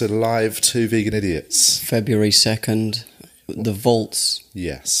tickets to Live 2 Vegan Idiots. February 2nd, the Vaults,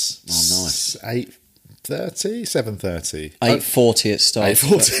 Yes. Oh, nice. 8:30, 7:30. 8:40 it starts.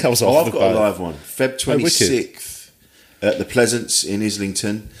 8:40. I was Oh, off I've the got a boat. live one. Feb 26th at the Pleasance in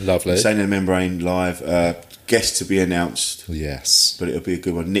Islington. Lovely. Insane in the Membrane live. Guest to be announced, Yes. but it'll be a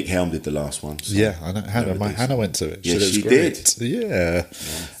good one. Nick Helm did the last one. So. Yeah, I know. Hannah went to it. Yes, Said it was she great.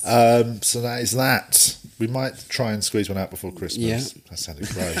 Yeah. So that is that. We might try and squeeze one out before Christmas. Yeah. That sounded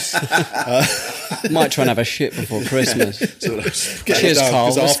gross. Might try and have a shit before Christmas. Get Cheers, it done, Carl.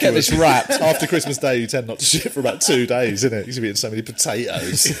 'cause Let's get this afterwards- wrapped. After Christmas Day, you tend not to shit for about 2 days, isn't it? You're eating so many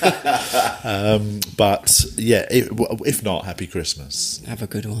potatoes. But yeah, if not, happy Christmas. Have a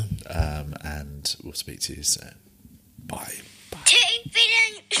good one. And we'll speak to you soon. Bye. Two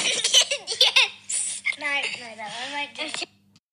billion. Yes. No, I might just.